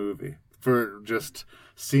she's in the movie, for just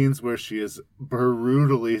scenes where she is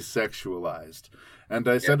brutally sexualized. And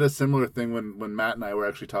I said a similar thing when Matt and I were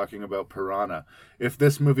actually talking about Piranha. If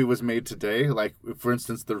this movie was made today, like, for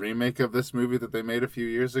instance, the remake of this movie that they made a few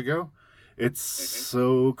years ago, it's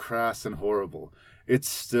so crass and horrible. It's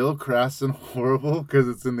still crass and horrible because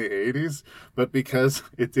it's in the 80s, but because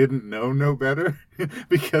it didn't know no better,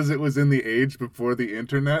 because it was in the age before the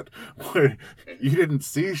internet, where you didn't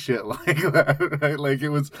see shit like that, right? Like, it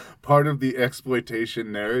was part of the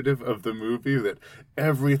exploitation narrative of the movie that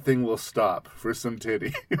everything will stop for some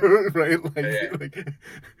titty, right?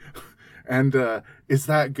 And is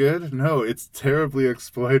that good? No, it's terribly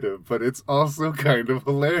exploitive, but it's also kind of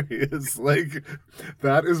hilarious. Like,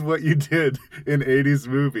 that is what you did in 80s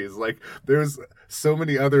movies. Like, there's so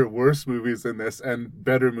many other worse movies than this and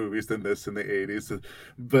better movies than this in the 80s,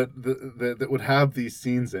 but that would have these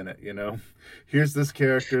scenes in it, you know? Here's this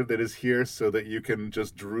character that is here so that you can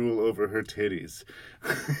just drool over her titties,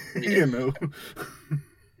 you know?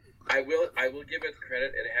 I will give it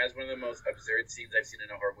credit. It has one of the most absurd scenes I've seen in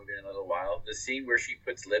a horror movie in a little while. The scene where she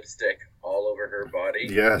puts lipstick all over her body.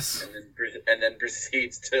 Yes. And then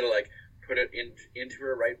proceeds to like put it into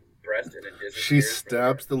her right breast, and it disappears. She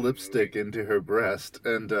stabs the lipstick into her breast,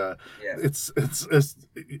 and it's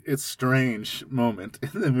strange moment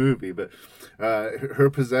in the movie, but her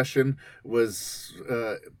possession was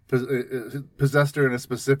possessed her in a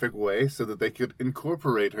specific way so that they could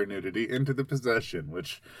incorporate her nudity into the possession,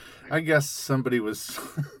 which I guess somebody was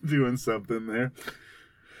doing something there.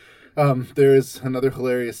 There is another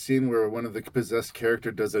hilarious scene where one of the possessed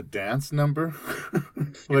character does a dance number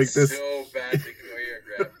like it's this. So badly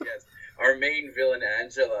choreographed. Yes, our main villain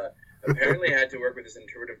Angela apparently had to work with this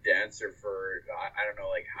interpretive dancer for I don't know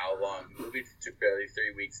like how long. The movie took barely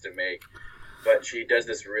 3 weeks to make, but she does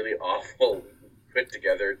this really awful put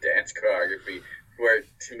together dance choreography where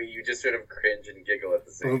to me you just sort of cringe and giggle at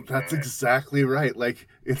the same time. That's exactly right. Like,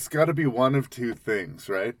 it's got to be one of two things,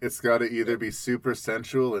 right? It's got to either be super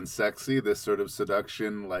sensual and sexy, this sort of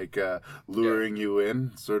seduction, like luring you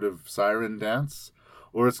in, sort of siren dance,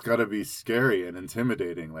 or it's got to be scary and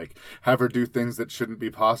intimidating, like have her do things that shouldn't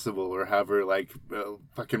be possible, or have her like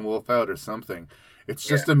fucking wolf out or something. It's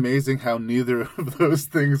just amazing how neither of those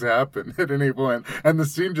things happen at any point. And the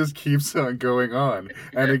scene just keeps on going on.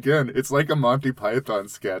 And again, it's like a Monty Python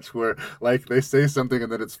sketch where, like, they say something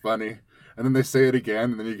and then it's funny. And then they say it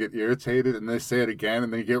again and then you get irritated. And they say it again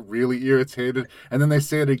and then you get really irritated. And then they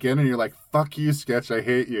say it again and you're like, fuck you, sketch, I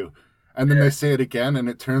hate you. And then they say it again and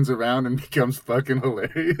it turns around and becomes fucking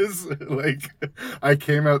hilarious. Like, I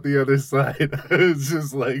came out the other side. It's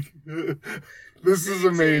just like... This is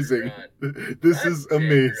amazing. This is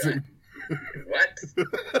amazing. What?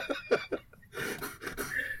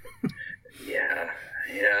 Yeah.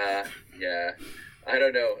 I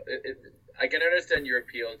don't know. I can understand your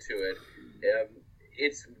appeal to it.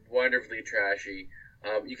 It's wonderfully trashy.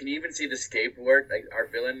 You can even see the skateboard. Like, our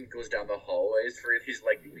villain goes down the hallways for these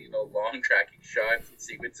long tracking shots and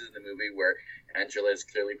sequences in the movie where Angela is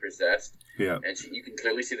clearly possessed. Yeah, and you can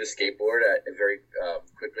clearly see the skateboard very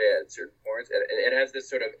quickly at certain points. It has this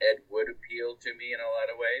sort of Ed Wood appeal to me in a lot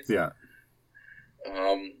of ways. Yeah.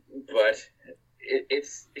 But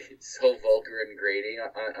it's so vulgar and grating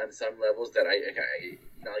on some levels that I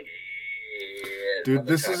dude,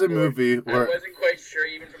 this is a movie where I wasn't quite sure,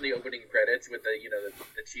 even from the opening credits with the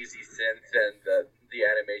cheesy synth and the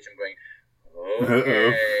animation going,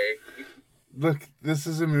 okay. Look, this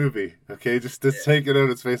is a movie, okay? Just take it at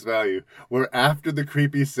its face value. Where after the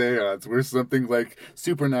creepy seance, where something like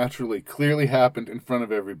supernaturally clearly happened in front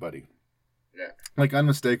of everybody. Yeah. Like,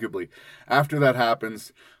 unmistakably. After that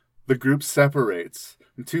happens, the group separates.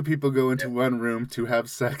 And two people go into one room to have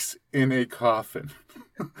sex in a coffin.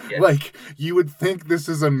 Yes. Like, you would think this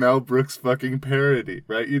is a Mel Brooks fucking parody,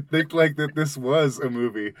 right? You'd think like that this was a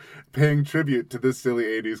movie paying tribute to this silly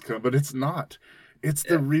 80s film, but it's not. It's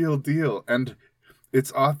the real deal, and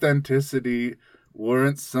its authenticity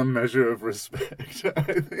warrants some measure of respect.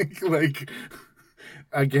 I think, like,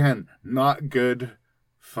 again, not good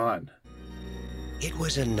fun. It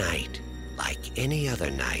was a night like any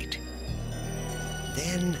other night.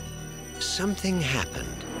 Then something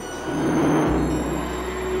happened.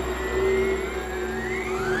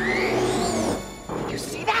 You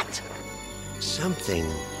see that? Something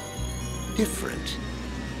different.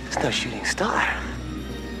 It's no shooting star.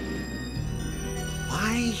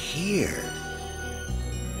 Why here?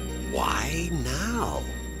 Why now?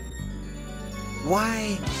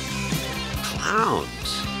 Why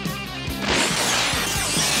clowns?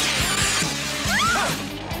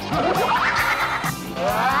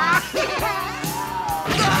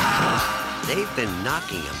 They've been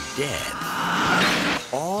knocking them dead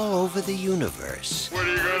all over the universe. What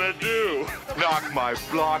are you gonna do? Knock my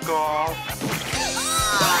block off?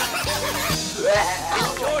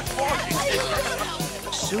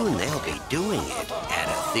 Soon they'll be doing it at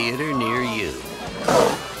a theater near you.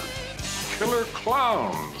 Killer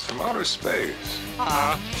clowns from outer space.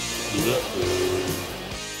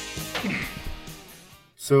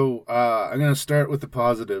 So, I'm going to start with the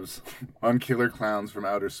positives on Killer Clowns from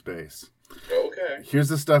Outer Space. Okay. Here's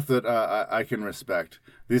the stuff that I can respect.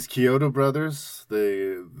 These Kyoto brothers,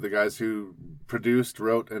 the guys who produced,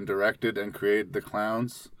 wrote, and directed and created the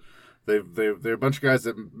clowns, they're a bunch of guys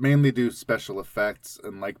that mainly do special effects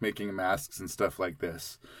and like making masks and stuff like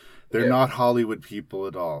this. They're not Hollywood people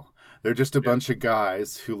at all. They're just a bunch of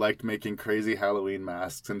guys who liked making crazy Halloween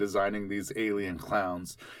masks and designing these alien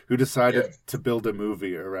clowns who decided to build a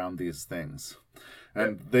movie around these things.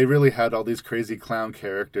 And they really had all these crazy clown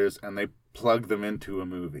characters and they plugged them into a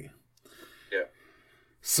movie. Yeah.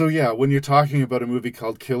 So yeah, when you're talking about a movie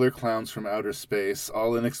called Killer Clowns from Outer Space,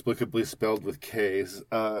 all inexplicably spelled with K's,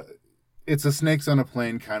 it's a snakes on a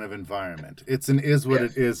plane kind of environment. It's an is what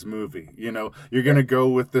it is movie. You know, you're going to go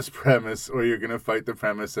with this premise or you're going to fight the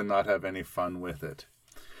premise and not have any fun with it.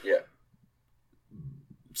 Yeah.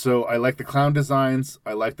 So I like the clown designs,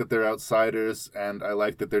 I like that they're outsiders, and I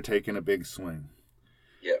like that they're taking a big swing.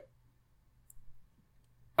 Yeah.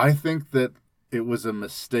 I think that it was a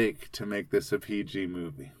mistake to make this a PG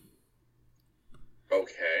movie.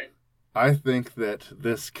 Okay. I think that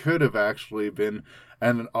this could have actually been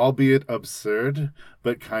an albeit absurd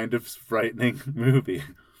but kind of frightening movie.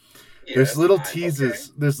 Yes, There's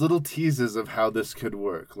little teases of how this could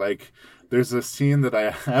work. Like there's a scene that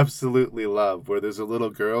I absolutely love where there's a little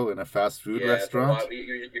girl in a fast food restaurant.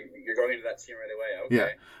 You're going into that scene right away. Okay. Yeah.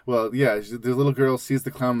 Well, yeah, the little girl sees the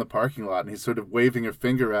clown in the parking lot, and he's sort of waving her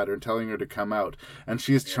finger at her and telling her to come out. And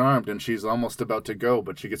she's charmed, and she's almost about to go,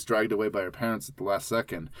 but she gets dragged away by her parents at the last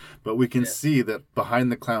second. But we can see that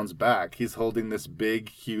behind the clown's back, he's holding this big,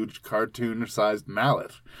 huge, cartoon-sized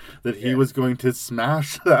mallet that he was going to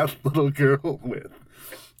smash that little girl with.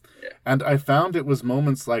 And I found it was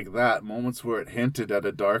moments like that, moments where it hinted at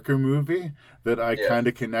a darker movie that I kind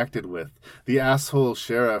of connected with. The asshole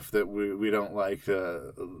sheriff that we don't like,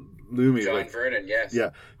 Loomy. John Vernon, yes. Yeah,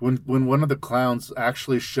 when one of the clowns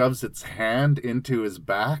actually shoves its hand into his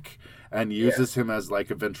back and uses him as like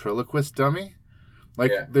a ventriloquist dummy.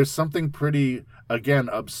 Like, there's something pretty, again,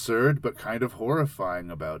 absurd but kind of horrifying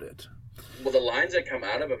about it. Well, the lines that come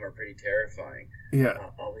out of him are pretty terrifying. Yeah.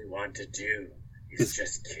 All we want to do is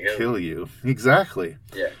just kill you. Exactly.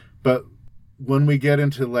 Yeah. But when we get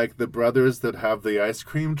into like the brothers that have the ice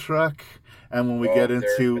cream truck, and when we get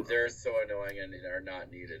into they're so annoying and are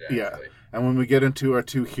not needed. Actually. Yeah, and when we get into our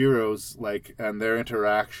two heroes, like, and their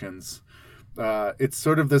interactions, it's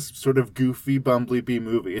sort of this sort of goofy Bumblebee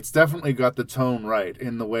movie. It's definitely got the tone right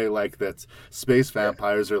in the way like that space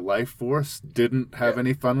vampires or Life Force didn't have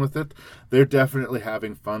any fun with it. They're definitely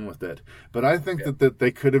having fun with it. But I think that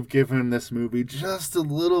they could have given this movie just a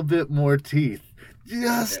little bit more teeth.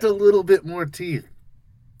 Just a little bit more teeth.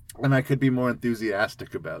 And I could be more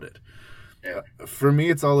enthusiastic about it. Yeah. For me,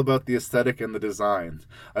 it's all about the aesthetic and the design.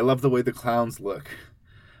 I love the way the clowns look.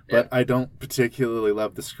 But I don't particularly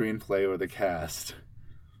love the screenplay or the cast.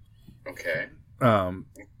 Okay.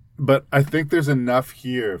 But I think there's enough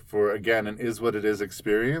here for, again, an is what it is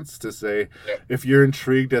experience to say, if you're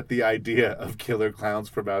intrigued at the idea of killer clowns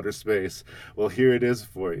from outer space, well, here it is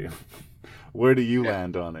for you. Where do you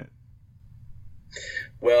land on it?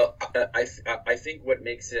 Well, I think what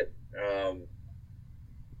makes it...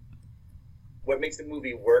 what makes the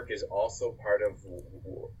movie work is also part of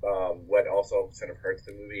what also sort of hurts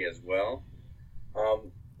the movie as well.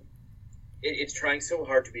 It's trying so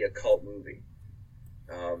hard to be a cult movie,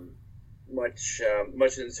 much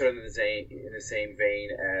in sort of in the same vein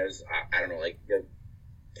as I don't know, like the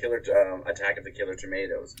Attack of the Killer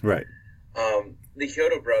Tomatoes. Right. The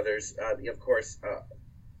Kyoto brothers, of course,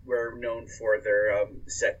 were known for their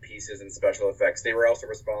set pieces and special effects. They were also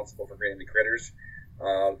responsible for creating the creatures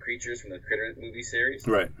from the Critter movie series.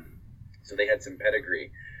 Right. So they had some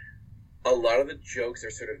pedigree. A lot of the jokes are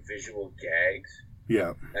sort of visual gags.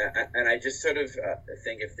 Yeah. And I just sort of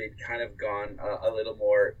think if they'd kind of gone a little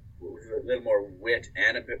more wit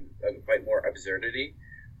and a bit more absurdity,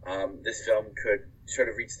 this film could sort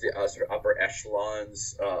of reach the sort of upper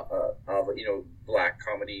echelons of black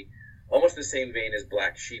comedy. Almost the same vein as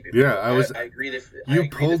Black Sheep. I agree that you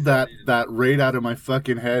pulled that right out of my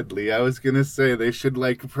fucking head, Lee. I was gonna say they should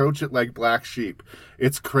like approach it like Black Sheep.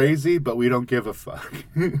 It's crazy, but we don't give a fuck.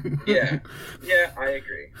 yeah, I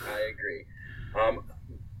agree.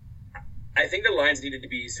 I think the lines needed to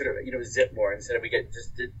be sort of zip more instead of we get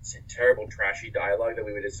just the terrible trashy dialogue that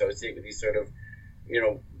we would associate with these sort of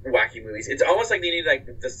wacky movies. It's almost like they need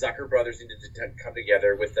the Zucker brothers needed to come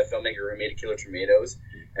together with the filmmaker who made Killer Tomatoes,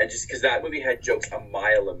 and just because that movie had jokes a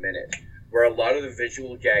mile a minute, where a lot of the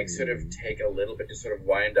visual gags sort of take a little bit to sort of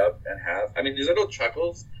wind up and have. I mean, there's little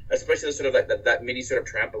chuckles, especially the sort of that mini sort of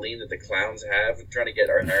trampoline that the clowns have trying to get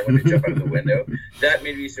our hair when they jump out of the window. That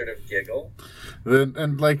made me sort of giggle.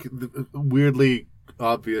 And like weirdly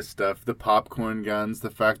obvious stuff, the popcorn guns, the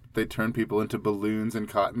fact that they turn people into balloons and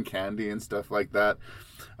cotton candy and stuff like that.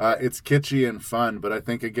 It's kitschy and fun, but I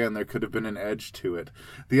think, again, there could have been an edge to it.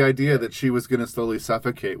 The idea that she was going to slowly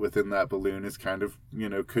suffocate within that balloon is kind of,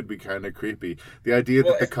 could be kind of creepy. The idea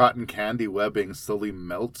that the cotton candy webbing slowly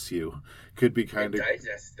melts you could be kind of...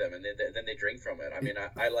 digest them, and then they drink from it. I mean,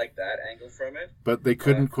 I like that angle from it. But they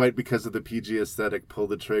couldn't quite, because of the PG aesthetic, pull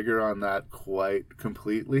the trigger on that quite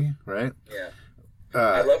completely, right? Yeah.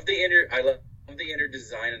 I love the the inner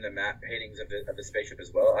design and the matte paintings of the spaceship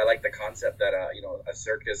as well. I like the concept that a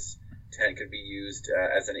circus tent could be used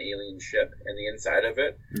as an alien ship, and the inside of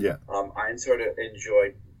it. Yeah. I'm sort of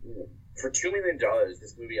enjoyed. For $2 million,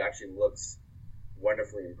 this movie actually looks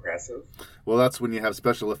wonderfully impressive. Well, that's when you have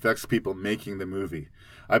special effects people making the movie.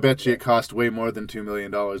 I bet you it cost way more than $2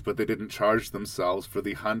 million, but they didn't charge themselves for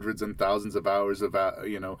the hundreds and thousands of hours of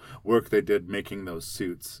work they did making those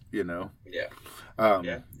suits. Yeah.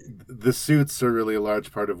 The suits are really a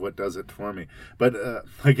large part of what does it for me. But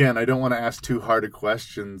again, I don't want to ask too hard of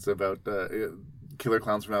questions about Killer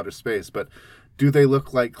Clowns from Outer Space, but do they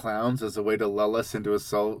look like clowns as a way to lull us into a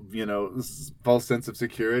false sense of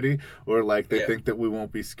security, or like they think that we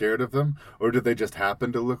won't be scared of them, or do they just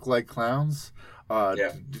happen to look like clowns? Are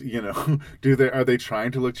they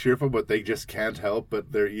trying to look cheerful, but they just can't help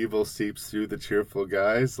but their evil seeps through the cheerful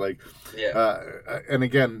guys? And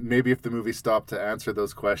again, maybe if the movie stopped to answer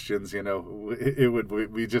those questions, the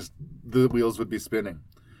wheels would be spinning.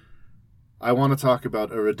 I want to talk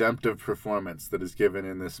about a redemptive performance that is given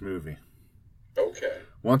in this movie. Okay.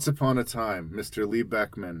 Once upon a time, Mr. Lee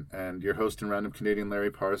Beckmann and your host and random Canadian Larry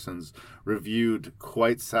Parsons reviewed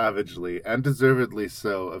quite savagely, and deservedly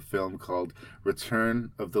so, a film called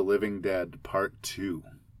Return of the Living Dead Part 2.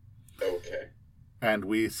 Okay. And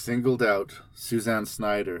we singled out Suzanne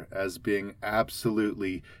Snyder as being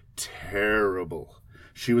absolutely terrible.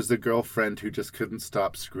 She was the girlfriend who just couldn't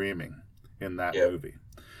stop screaming in that movie.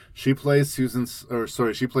 She plays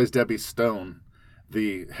Debbie Stone,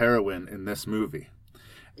 the heroine in this movie.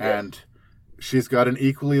 Yes. And she's got an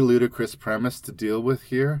equally ludicrous premise to deal with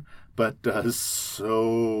here, but does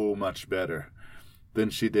so much better than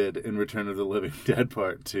she did in Return of the Living Dead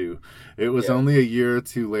Part 2. It was only a year or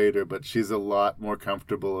two later, but she's a lot more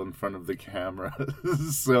comfortable in front of the camera.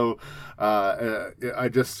 So I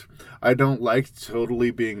don't like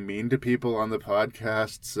totally being mean to people on the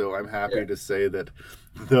podcast, so I'm happy to say that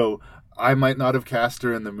though I might not have cast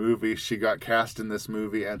her in the movie, she got cast in this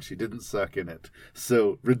movie, and she didn't suck in it.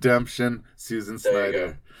 So, redemption, Susan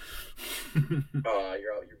Snyder.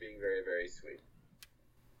 You're being very, very sweet.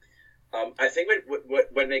 I think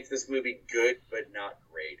what makes this movie good but not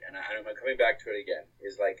great, and I'm coming back to it again,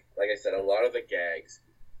 is like I said, a lot of the gags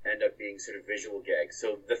end up being sort of visual gags.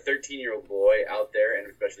 So the 13-year-old boy out there, and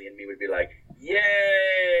especially in me, would be like,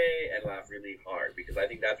 yay, and laugh really hard, because I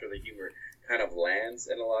think that's where the humor kind of lands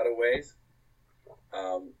in a lot of ways.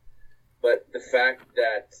 But the fact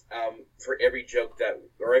that for every joke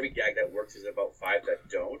or every gag that works is about 5 that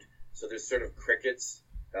don't. So there's sort of crickets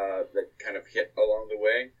that kind of hit along the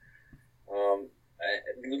way.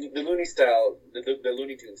 The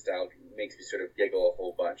Looney Tunes style makes me sort of giggle a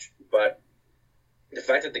whole bunch. But the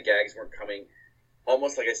fact that the gags weren't coming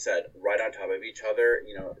almost, like I said, right on top of each other,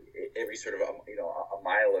 every sort of a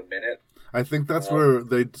mile a minute. I think that's where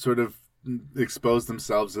they sort of expose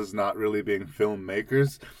themselves as not really being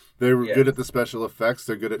filmmakers. They're good at the special effects.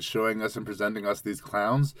 They're good at showing us and presenting us these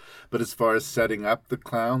clowns. But as far as setting up the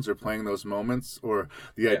clowns or playing those moments, or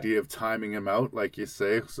the idea of timing them out, like you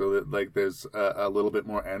say, so that there's a little bit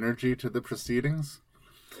more energy to the proceedings.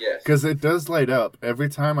 Yes. Because it does light up. Every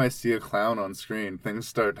time I see a clown on screen, things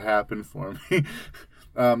start to happen for me.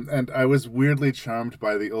 And I was weirdly charmed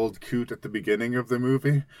by the old coot at the beginning of the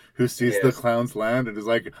movie who sees the clowns land and is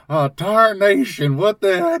like, oh, tarnation, what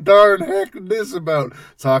the darn heck is this about?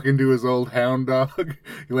 Talking to his old hound dog.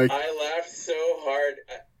 I laughed so hard.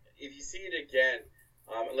 If you see it again,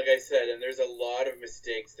 like I said, and there's a lot of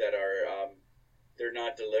mistakes that are, they're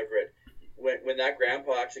not deliberate. When that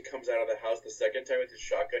grandpa actually comes out of the house the second time with his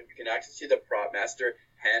shotgun, you can actually see the prop master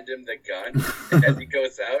hand him the gun as he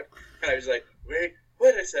goes out. And I was like, wait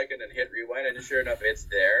a second, and hit rewind, and sure enough, it's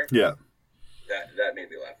there. Yeah. That made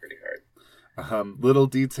me laugh pretty hard. Little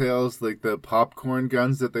details like the popcorn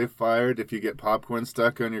guns that they fired. If you get popcorn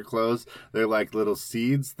stuck on your clothes, they're like little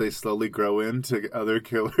seeds. They slowly grow into other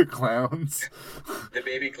killer clowns. The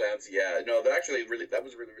baby clowns, yeah. No, that was really,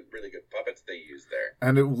 really good puppets they used there.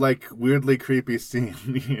 And it weirdly creepy scene,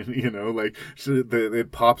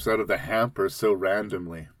 it pops out of the hamper so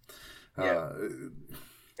randomly. Yeah.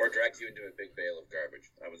 Or drags you into a big bale of garbage.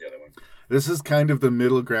 That was the other one. This is kind of the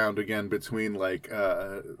middle ground again between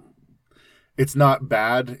it's not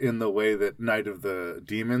bad in the way that Night of the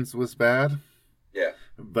Demons was bad. Yeah.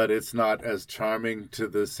 But it's not as charming to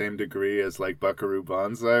the same degree as Buckaroo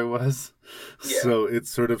Banzai was. Yeah. So it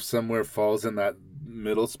sort of somewhere falls in that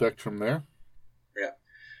middle spectrum there. Yeah.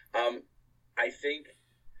 I think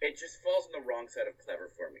it just falls on the wrong side of clever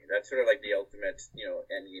for me. That's sort of like the ultimate,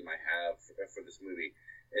 end game I have for this movie.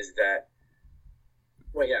 Is that,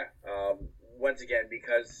 once again,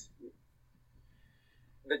 because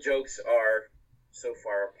the jokes are so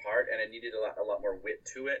far apart, and it needed a lot more wit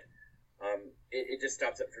to it. It just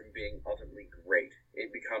stops it from being ultimately great.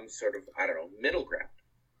 It becomes sort of, I don't know, middle ground.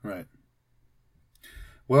 Right.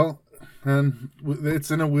 Well, and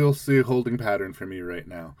it's in a we'll see holding pattern for me right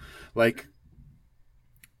now. Like,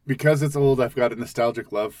 because it's old, I've got a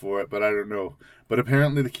nostalgic love for it, but I don't know. But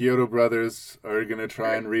apparently the Kyoto brothers are going to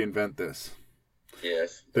try and reinvent this.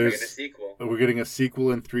 Yes. We're getting a sequel. We're getting a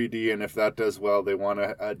sequel in 3D, and if that does well, they want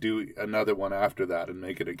to do another one after that and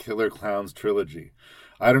make it a Killer Clowns trilogy.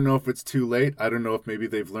 I don't know if it's too late. I don't know if maybe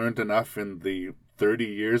they've learned enough in the 30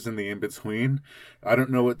 years in the in-between. I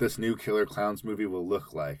don't know what this new Killer Clowns movie will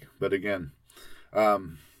look like. But again,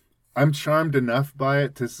 I'm charmed enough by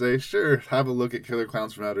it to say, sure, have a look at Killer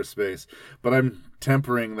Clowns from Outer Space. But I'm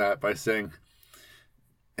tempering that by saying,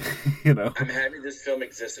 you know. I'm happy this film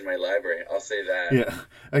exists in my library. I'll say that. Yeah.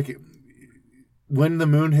 Like, when the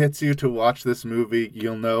moon hits you to watch this movie,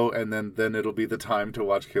 you'll know, and then it'll be the time to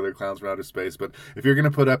watch Killer Clowns from Outer Space. But if you're going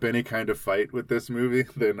to put up any kind of fight with this movie,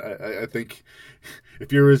 then I think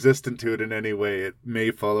if you're resistant to it in any way, it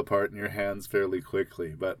may fall apart in your hands fairly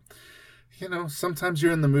quickly. But, you know, sometimes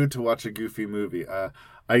you're in the mood to watch a goofy movie.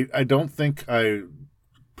 I don't think I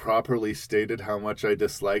properly stated how much I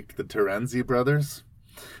disliked the Terenzi brothers.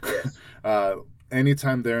 Yes.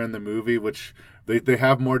 Anytime they're in the movie, which they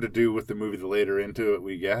have more to do with the movie the later into it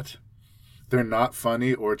we get, they're not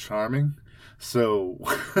funny or charming. So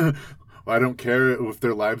I don't care if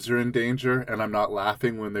their lives are in danger, and I'm not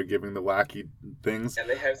laughing when they're giving the wacky things. And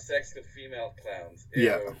they have sex with female clowns. Ew.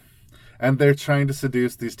 Yeah. And they're trying to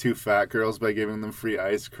seduce these two fat girls by giving them free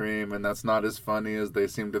ice cream, and that's not as funny as they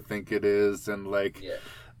seem to think it is. And like,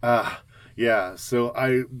 yeah, so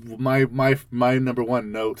my number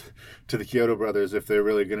one note to the Kyoto brothers, if they're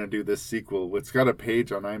really going to do this sequel, it's got a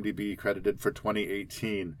page on IMDb credited for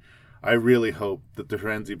 2018. I really hope that the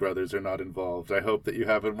Terenzi brothers are not involved. I hope that you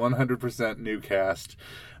have a 100% new cast,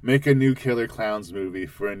 make a new Killer Clowns movie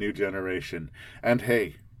for a new generation. And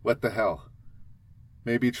hey, what the hell?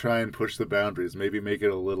 Maybe try and push the boundaries. Maybe make it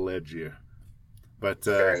a little edgier. But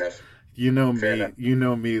Fair enough. You know Fair me. enough. You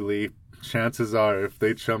know me, Lee. Chances are, if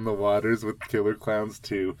they chum the waters with Killer Clowns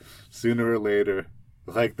 2, sooner or later,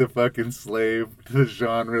 like the fucking slave to the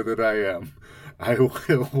genre that I am, I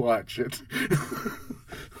will watch it.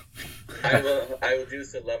 I will do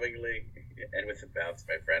so lovingly and with a bounce,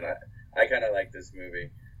 my friend. I kind of like this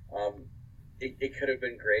movie. It could have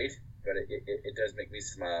been great, but it does make me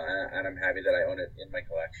smile, and I'm happy that I own it in my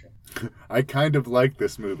collection. I kind of like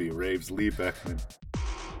this movie, raves Lee Beckmann.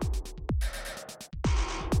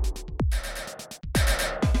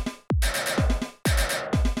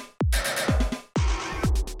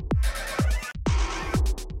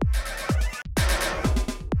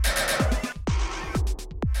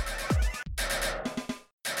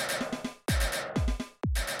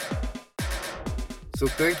 So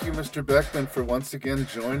thank you, Mr. Beckmann, for once again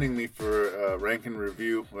joining me for Rank and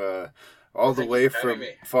Review, all the way from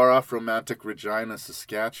far off romantic Regina,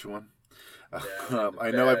 Saskatchewan. I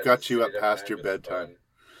know I've got you up past your bedtime.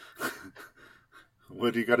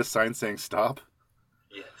 What, do you got a sign saying stop?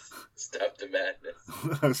 Yes, stop the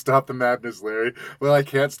madness. Stop the madness, Larry. Well, I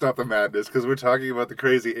can't stop the madness because we're talking about the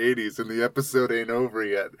crazy 80s and the episode ain't over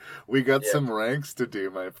yet. We got some ranks to do,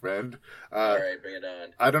 my friend. All right, bring it on.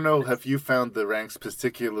 I don't know, have you found the ranks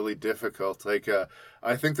particularly difficult? Like,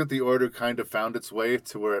 I think that the order kind of found its way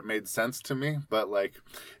to where it made sense to me, but, like,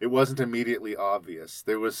 it wasn't immediately obvious.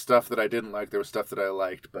 There was stuff that I didn't like, there was stuff that I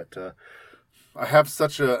liked, but I have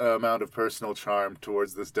such an amount of personal charm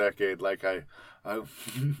towards this decade. Like,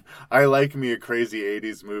 I like me a crazy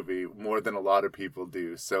 80s movie more than a lot of people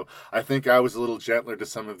do. So I think I was a little gentler to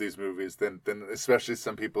some of these movies than especially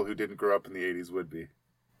some people who didn't grow up in the 80s would be.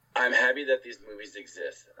 I'm happy that these movies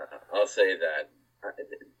exist. I'll say that.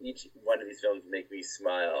 Each one of these films make me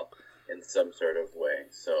smile in some sort of way.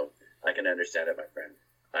 So I can understand it, my friend.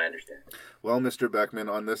 I understand. Well, Mr. Beckmann,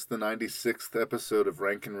 on this, the 96th episode of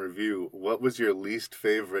Rank and Review, what was your least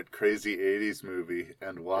favorite crazy 80s movie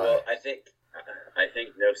and why? Well, I think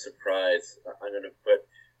no surprise, I'm going to put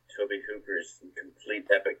Tobe Hooper's complete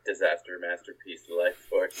epic disaster masterpiece, Life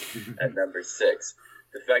Force, at number 6.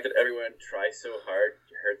 The fact that everyone tries so hard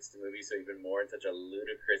hurts the movie so even more in such a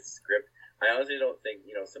ludicrous script. I honestly don't think,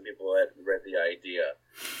 some people had read the idea,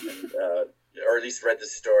 and, or at least read the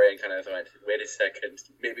story and kind of thought, wait a second,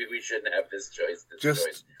 maybe we shouldn't have this choice,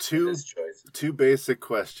 Just two basic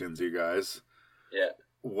questions, you guys. Yeah.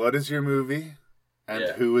 What is your movie, and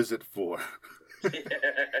who is it for?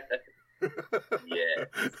 Yeah.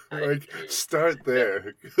 Like, start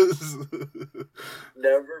there.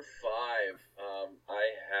 Number 5, I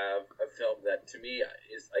have a film that to me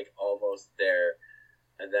is like almost there,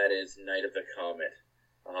 and that is Night of the Comet.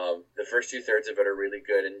 The first 2/3 of it are really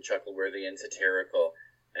good and chuckle-worthy and satirical,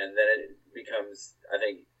 and then it becomes, I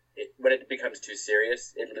think, when it becomes too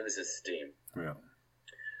serious, it loses steam. Yeah.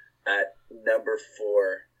 At number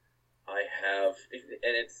 4, I have,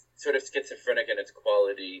 and it's sort of schizophrenic in its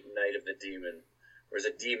quality, Night of the Demon. Or is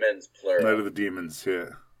it Demons, plural? Night of the Demons, yeah.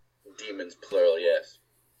 Demons, plural, yes.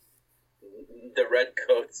 The red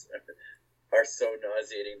coats are so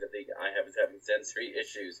nauseating that I have having sensory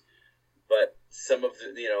issues. But some of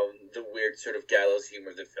the weird sort of gallows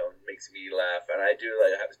humor of the film makes me laugh. And I do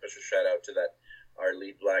have a special shout out to our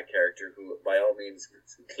lead black character, who by all means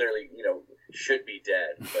clearly, should be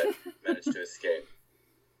dead, but managed to escape.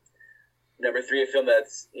 Number 3, a film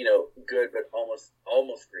that's, good but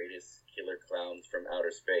almost great, is Killer Clowns from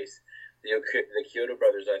Outer Space. The Kyoto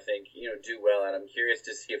brothers, I think, do well, and I'm curious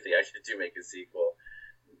to see if they actually do make a sequel.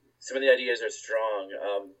 Some of the ideas are strong,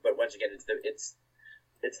 but once again, it's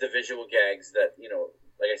the visual gags that,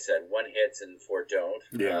 like I said, 1 hits and 4 don't.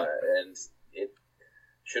 Yeah. And it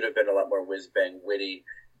should have been a lot more whiz-bang witty.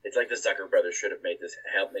 It's like the Zucker brothers should have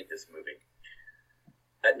helped make this movie.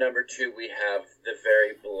 At number 2, we have the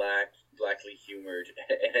very blackly humored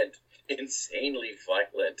and insanely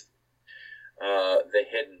violent The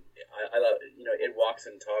Hidden. I love, it walks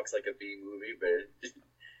and talks like a B movie, but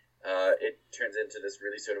it turns into this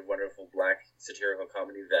really sort of wonderful black satirical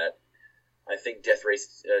comedy that I think Death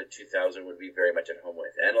Race 2000 would be very much at home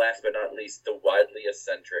with. And last but not least, the wildly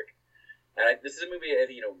eccentric. And this is a movie,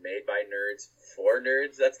 made by nerds for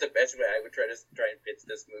nerds. That's the best way I would try and pitch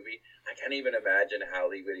this movie. I can't even imagine how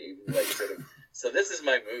he would even So this is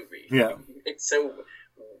my movie. Yeah. It's so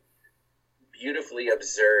beautifully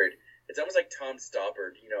absurd. It's almost like Tom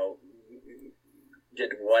Stoppard,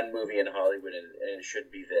 did one movie in Hollywood and it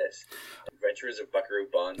should be this. Adventures of Buckaroo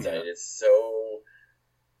Banzai. Yeah. It's so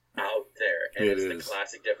out there, and it's the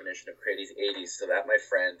classic definition of Crady's 80s. So that, my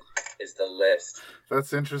friend, is the list.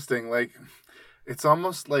 That's interesting. Like, it's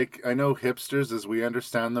almost like, I know hipsters as we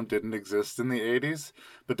understand them didn't exist in the 80s,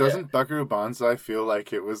 but doesn't Buckaroo Banzai feel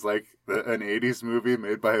like it was like an 80s movie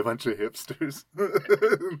made by a bunch of hipsters?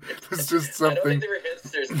 It's just something. I don't think they were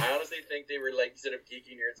hipsters. I honestly think they were like sort of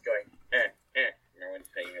geeky nerds going, no one's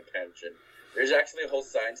paying attention. There's actually whole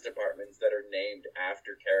science departments that are named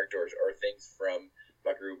after characters or things from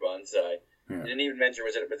Buckaroo Banzai. Yeah. I didn't even mention,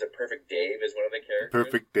 was it Perfect Dave as one of the characters?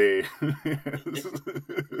 Perfect Dave.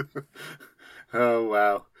 Oh,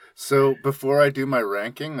 wow. So before I do my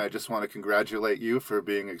ranking, I just want to congratulate you for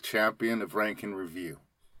being a champion of Rank and Review.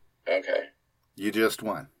 Okay. You just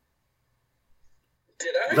won.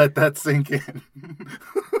 Did I? Let that sink in.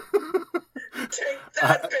 Take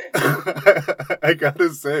that, bitch! I gotta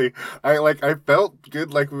say, I felt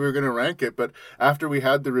good like we were gonna rank it, but after we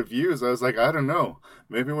had the reviews, I was like, I don't know,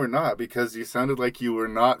 maybe we're not, because you sounded like you were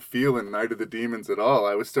not feeling Night of the Demons at all.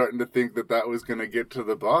 I was starting to think that was gonna get to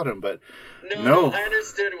the bottom, but no. I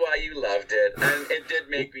understood why you loved it, and it did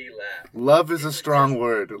make me laugh. Love is a strong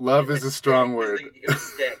word. Love is a strong word. It was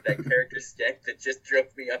Stank, that character Stank that just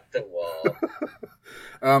drove me up the wall.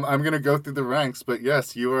 I'm going to go through the ranks, but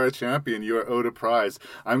yes, you are a champion. You are owed a prize.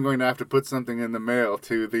 I'm going to have to put something in the mail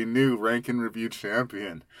to the new Rank and Review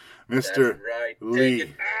champion, Mr.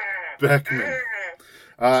 Lee Beckmann.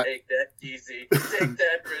 Take that, easy. Take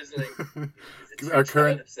that, Grizzly. Our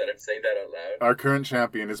current, upset I'm saying that out loud. Our current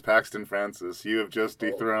champion is Paxton Francis. You have just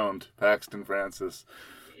dethroned Paxton Francis.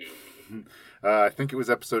 I think it was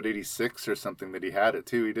episode 86 or something that he had it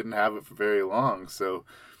too. He didn't have it for very long, so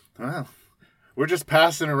well. We're just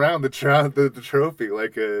passing around the trophy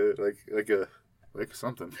like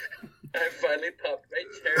something. I finally popped my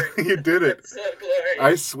cherry. You did it. So glorious.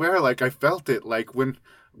 I swear, I felt it.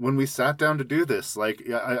 When we sat down to do this,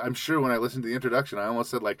 I'm sure when I listened to the introduction, I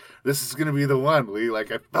almost said, this is going to be the one, Lee. I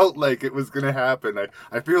felt like it was going to happen.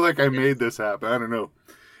 I feel like I made this happen. I don't know.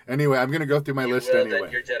 Anyway, I'm going to go through my list anyway.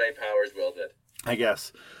 Your Jedi powers willed it. I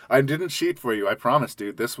guess. I didn't cheat for you. I promise,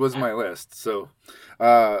 dude. This was my list. So,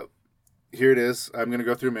 here it is. I'm going to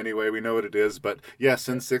go through them anyway. We know what it is. But yes,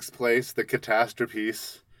 in 6th place, the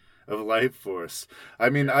catastrophes of Life Force. I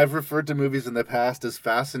mean, I've referred to movies in the past as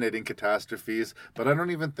fascinating catastrophes, but I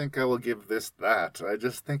don't even think I will give this that. I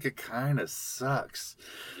just think it kind of sucks.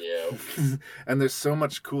 Yeah. And there's so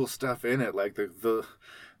much cool stuff in it.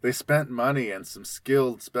 They spent money, and some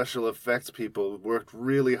skilled special effects people worked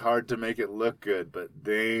really hard to make it look good, but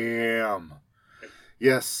damn.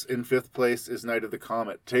 Yes, in 5th place is Night of the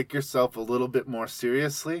Comet. Take yourself a little bit more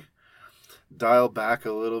seriously. Dial back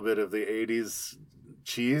a little bit of the 80s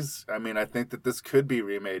cheese, I mean, I think that this could be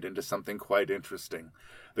remade into something quite interesting.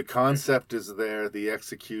 The concept is there, the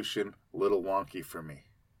execution, a little wonky for me.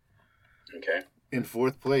 Okay. In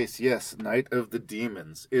fourth place, yes, Night of the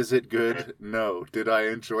Demons. Is it good? No. Did I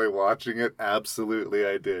enjoy watching it? Absolutely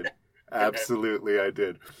I did. Absolutely I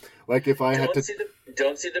did. Like if I had to...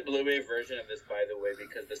 Don't see the Blu-ray version of this, by the way,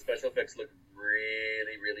 because the special effects look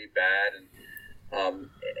really, really bad, and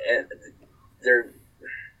they're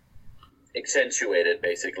accentuated,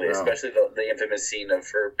 basically, especially the infamous scene of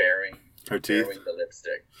her bearing her teeth, the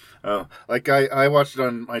lipstick. Oh, like I watched it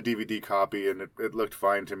on my DVD copy, and it looked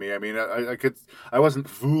fine to me. I mean, I wasn't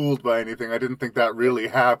fooled by anything. I didn't think that really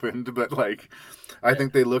happened, but like, I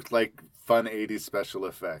think they looked like fun 80s special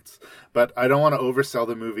effects. But I don't want to oversell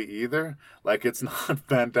the movie either. Like, it's not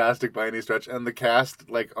fantastic by any stretch, and the cast,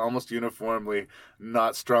 like, almost uniformly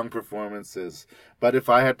not strong performances. But if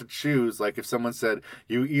I had to choose, like, if someone said,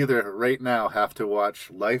 you either right now have to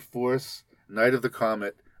watch Life Force, Night of the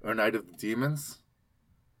Comet, or Night of the Demons,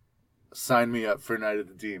 sign me up for Night of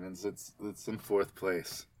the Demons. It's in fourth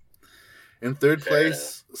place. In third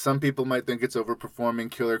place, some people might think it's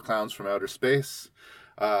overperforming Killer Clowns from Outer Space.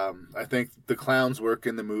 I think the clowns work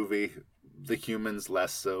in the movie, the humans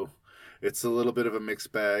less so. It's a little bit of a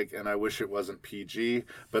mixed bag, and I wish it wasn't PG,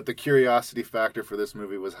 but the curiosity factor for this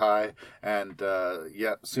movie was high, and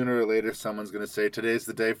sooner or later someone's going to say, today's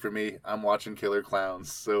the day for me, I'm watching Killer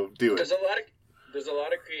Clowns, so do it. There's a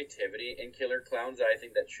lot of creativity in Killer Clowns that I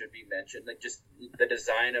think that should be mentioned, like just the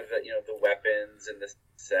design of the weapons and the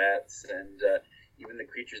sets and even the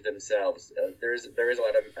creatures themselves. There is a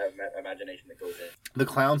lot of imagination that goes in. The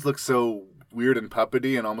clowns look so weird and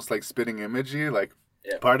puppety and almost like spitting imagey. Like,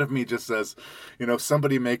 part of me just says,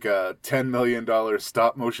 somebody make a $10 million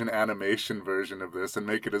stop motion animation version of this and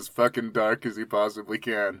make it as fucking dark as you possibly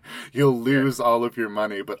can. You'll lose all of your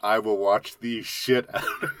money, but I will watch the shit out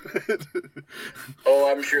of it. Oh,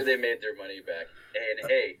 I'm sure they made their money back. And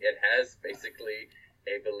hey, it has basically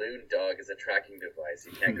a balloon dog as a tracking device.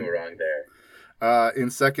 You can't go wrong there. In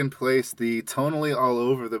second place, the tonally all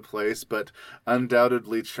over the place, but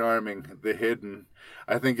undoubtedly charming, The Hidden.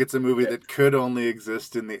 I think it's a movie that could only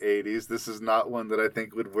exist in the 80s. This is not one that I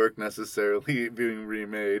think would work necessarily being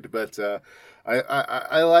remade, but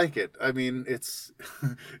I like it. I mean, it's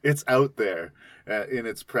out there in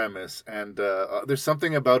its premise, and there's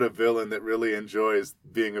something about a villain that really enjoys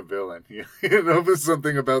being a villain. There's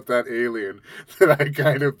something about that alien that I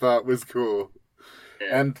kind of thought was cool.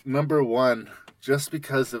 And number one, just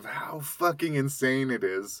because of how fucking insane it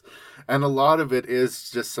is. And a lot of it is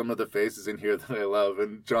just some of the faces in here that I love,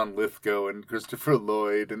 and John Lithgow and Christopher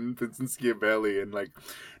Lloyd and Vincent Schiavelli, and like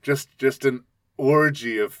just an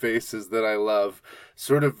orgy of faces that I love,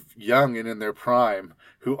 sort of young and in their prime,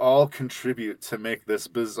 who all contribute to make this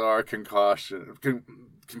bizarre concoction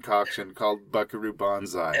called Buckaroo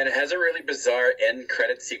Banzai. And it has a really bizarre end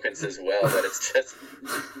credit sequence as well, that it's just,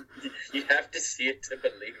 you have to see it to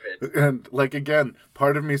believe it. And, like, again,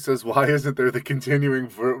 part of me says, why isn't there the continuing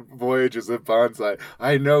voyages of Banzai?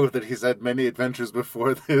 I know that he's had many adventures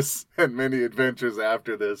before this and many adventures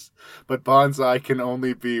after this, but Banzai can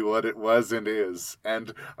only be what it was and is,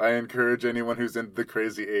 and I encourage anyone who's into the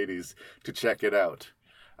crazy 80s to check it out.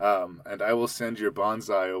 And I will send your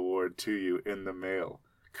Banzai award to you in the mail.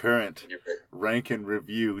 Current rank and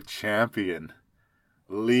review champion,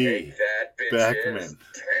 Lee Beckmann.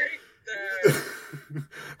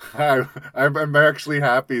 I'm actually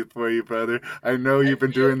happy for you, brother. I know you've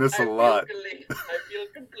been doing this a lot. I feel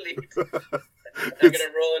complete. I'm going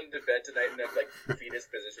to roll into bed tonight and have, like, fetus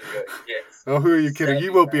position going, yes. Oh, who are you kidding?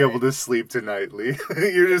 You won't be able to sleep tonight, Lee.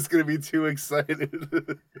 You're just going to be too excited.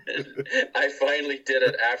 I finally did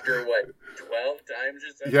it after, 12 times or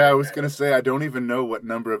something? Yeah, I was going to say, I don't even know what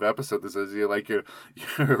number of episode this is. You're like, you're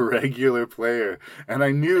a regular player. And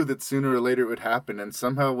I knew that sooner or later it would happen. And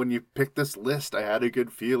somehow when you picked this list, I had a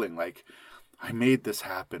good feeling. Like, I made this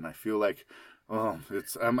happen. I feel like,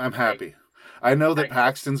 I'm happy. I know that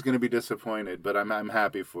Paxton's going to be disappointed, but I'm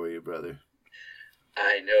happy for you, brother.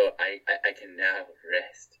 I know. I can now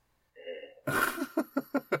rest.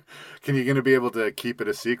 Can you going to be able to keep it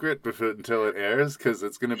a secret until it airs? Because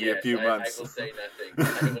it's going to be a few months. I will say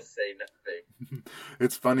nothing.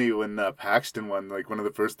 It's funny when Paxton won, like, one of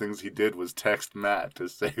the first things he did was text Matt to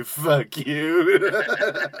say, fuck you.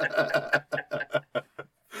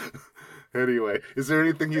 Anyway, is there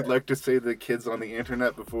anything you'd like to say to the kids on the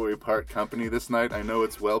internet before we part company this night? I know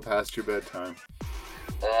it's well past your bedtime.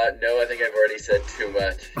 No, I think I've already said too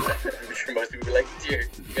much. I'm sure most people are like, dear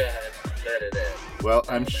God, let it end. Well,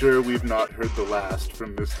 I'm sure we've not heard the last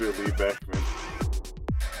from Mr. Lee Beckmann.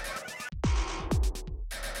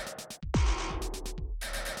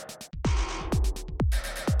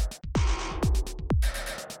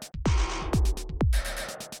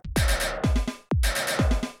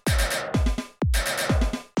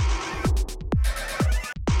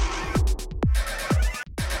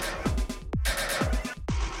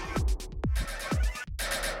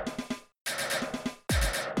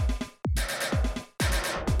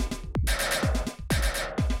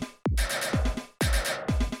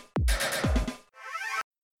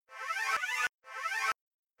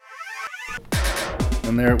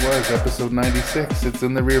 And there it was, episode 96. It's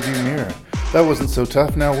in the rearview mirror. That wasn't so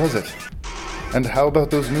tough now, was it? And how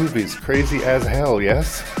about those movies? Crazy as hell,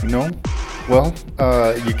 yes? No? Well,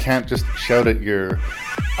 you can't just shout at your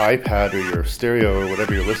iPad or your stereo or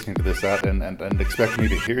whatever you're listening to this at and expect me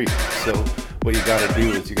to hear you. So what you gotta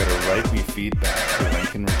do is you gotta write me feedback to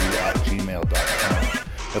rankinreview@gmail.com.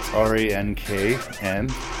 That's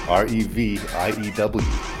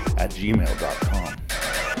RANKNREVIEW@gmail.com.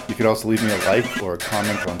 You could also leave me a like or a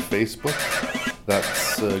comment on Facebook.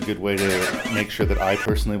 That's a good way to make sure that I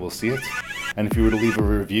personally will see it. And if you were to leave a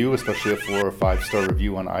review, especially a 4 or 5 star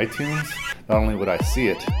review on iTunes, not only would I see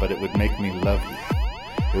it, but it would make me love you.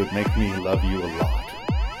 It would make me love you a lot,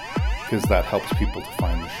 because that helps people to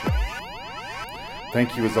find the show.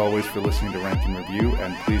 Thank you as always for listening to Rank and Review,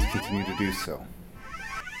 and please continue to do so.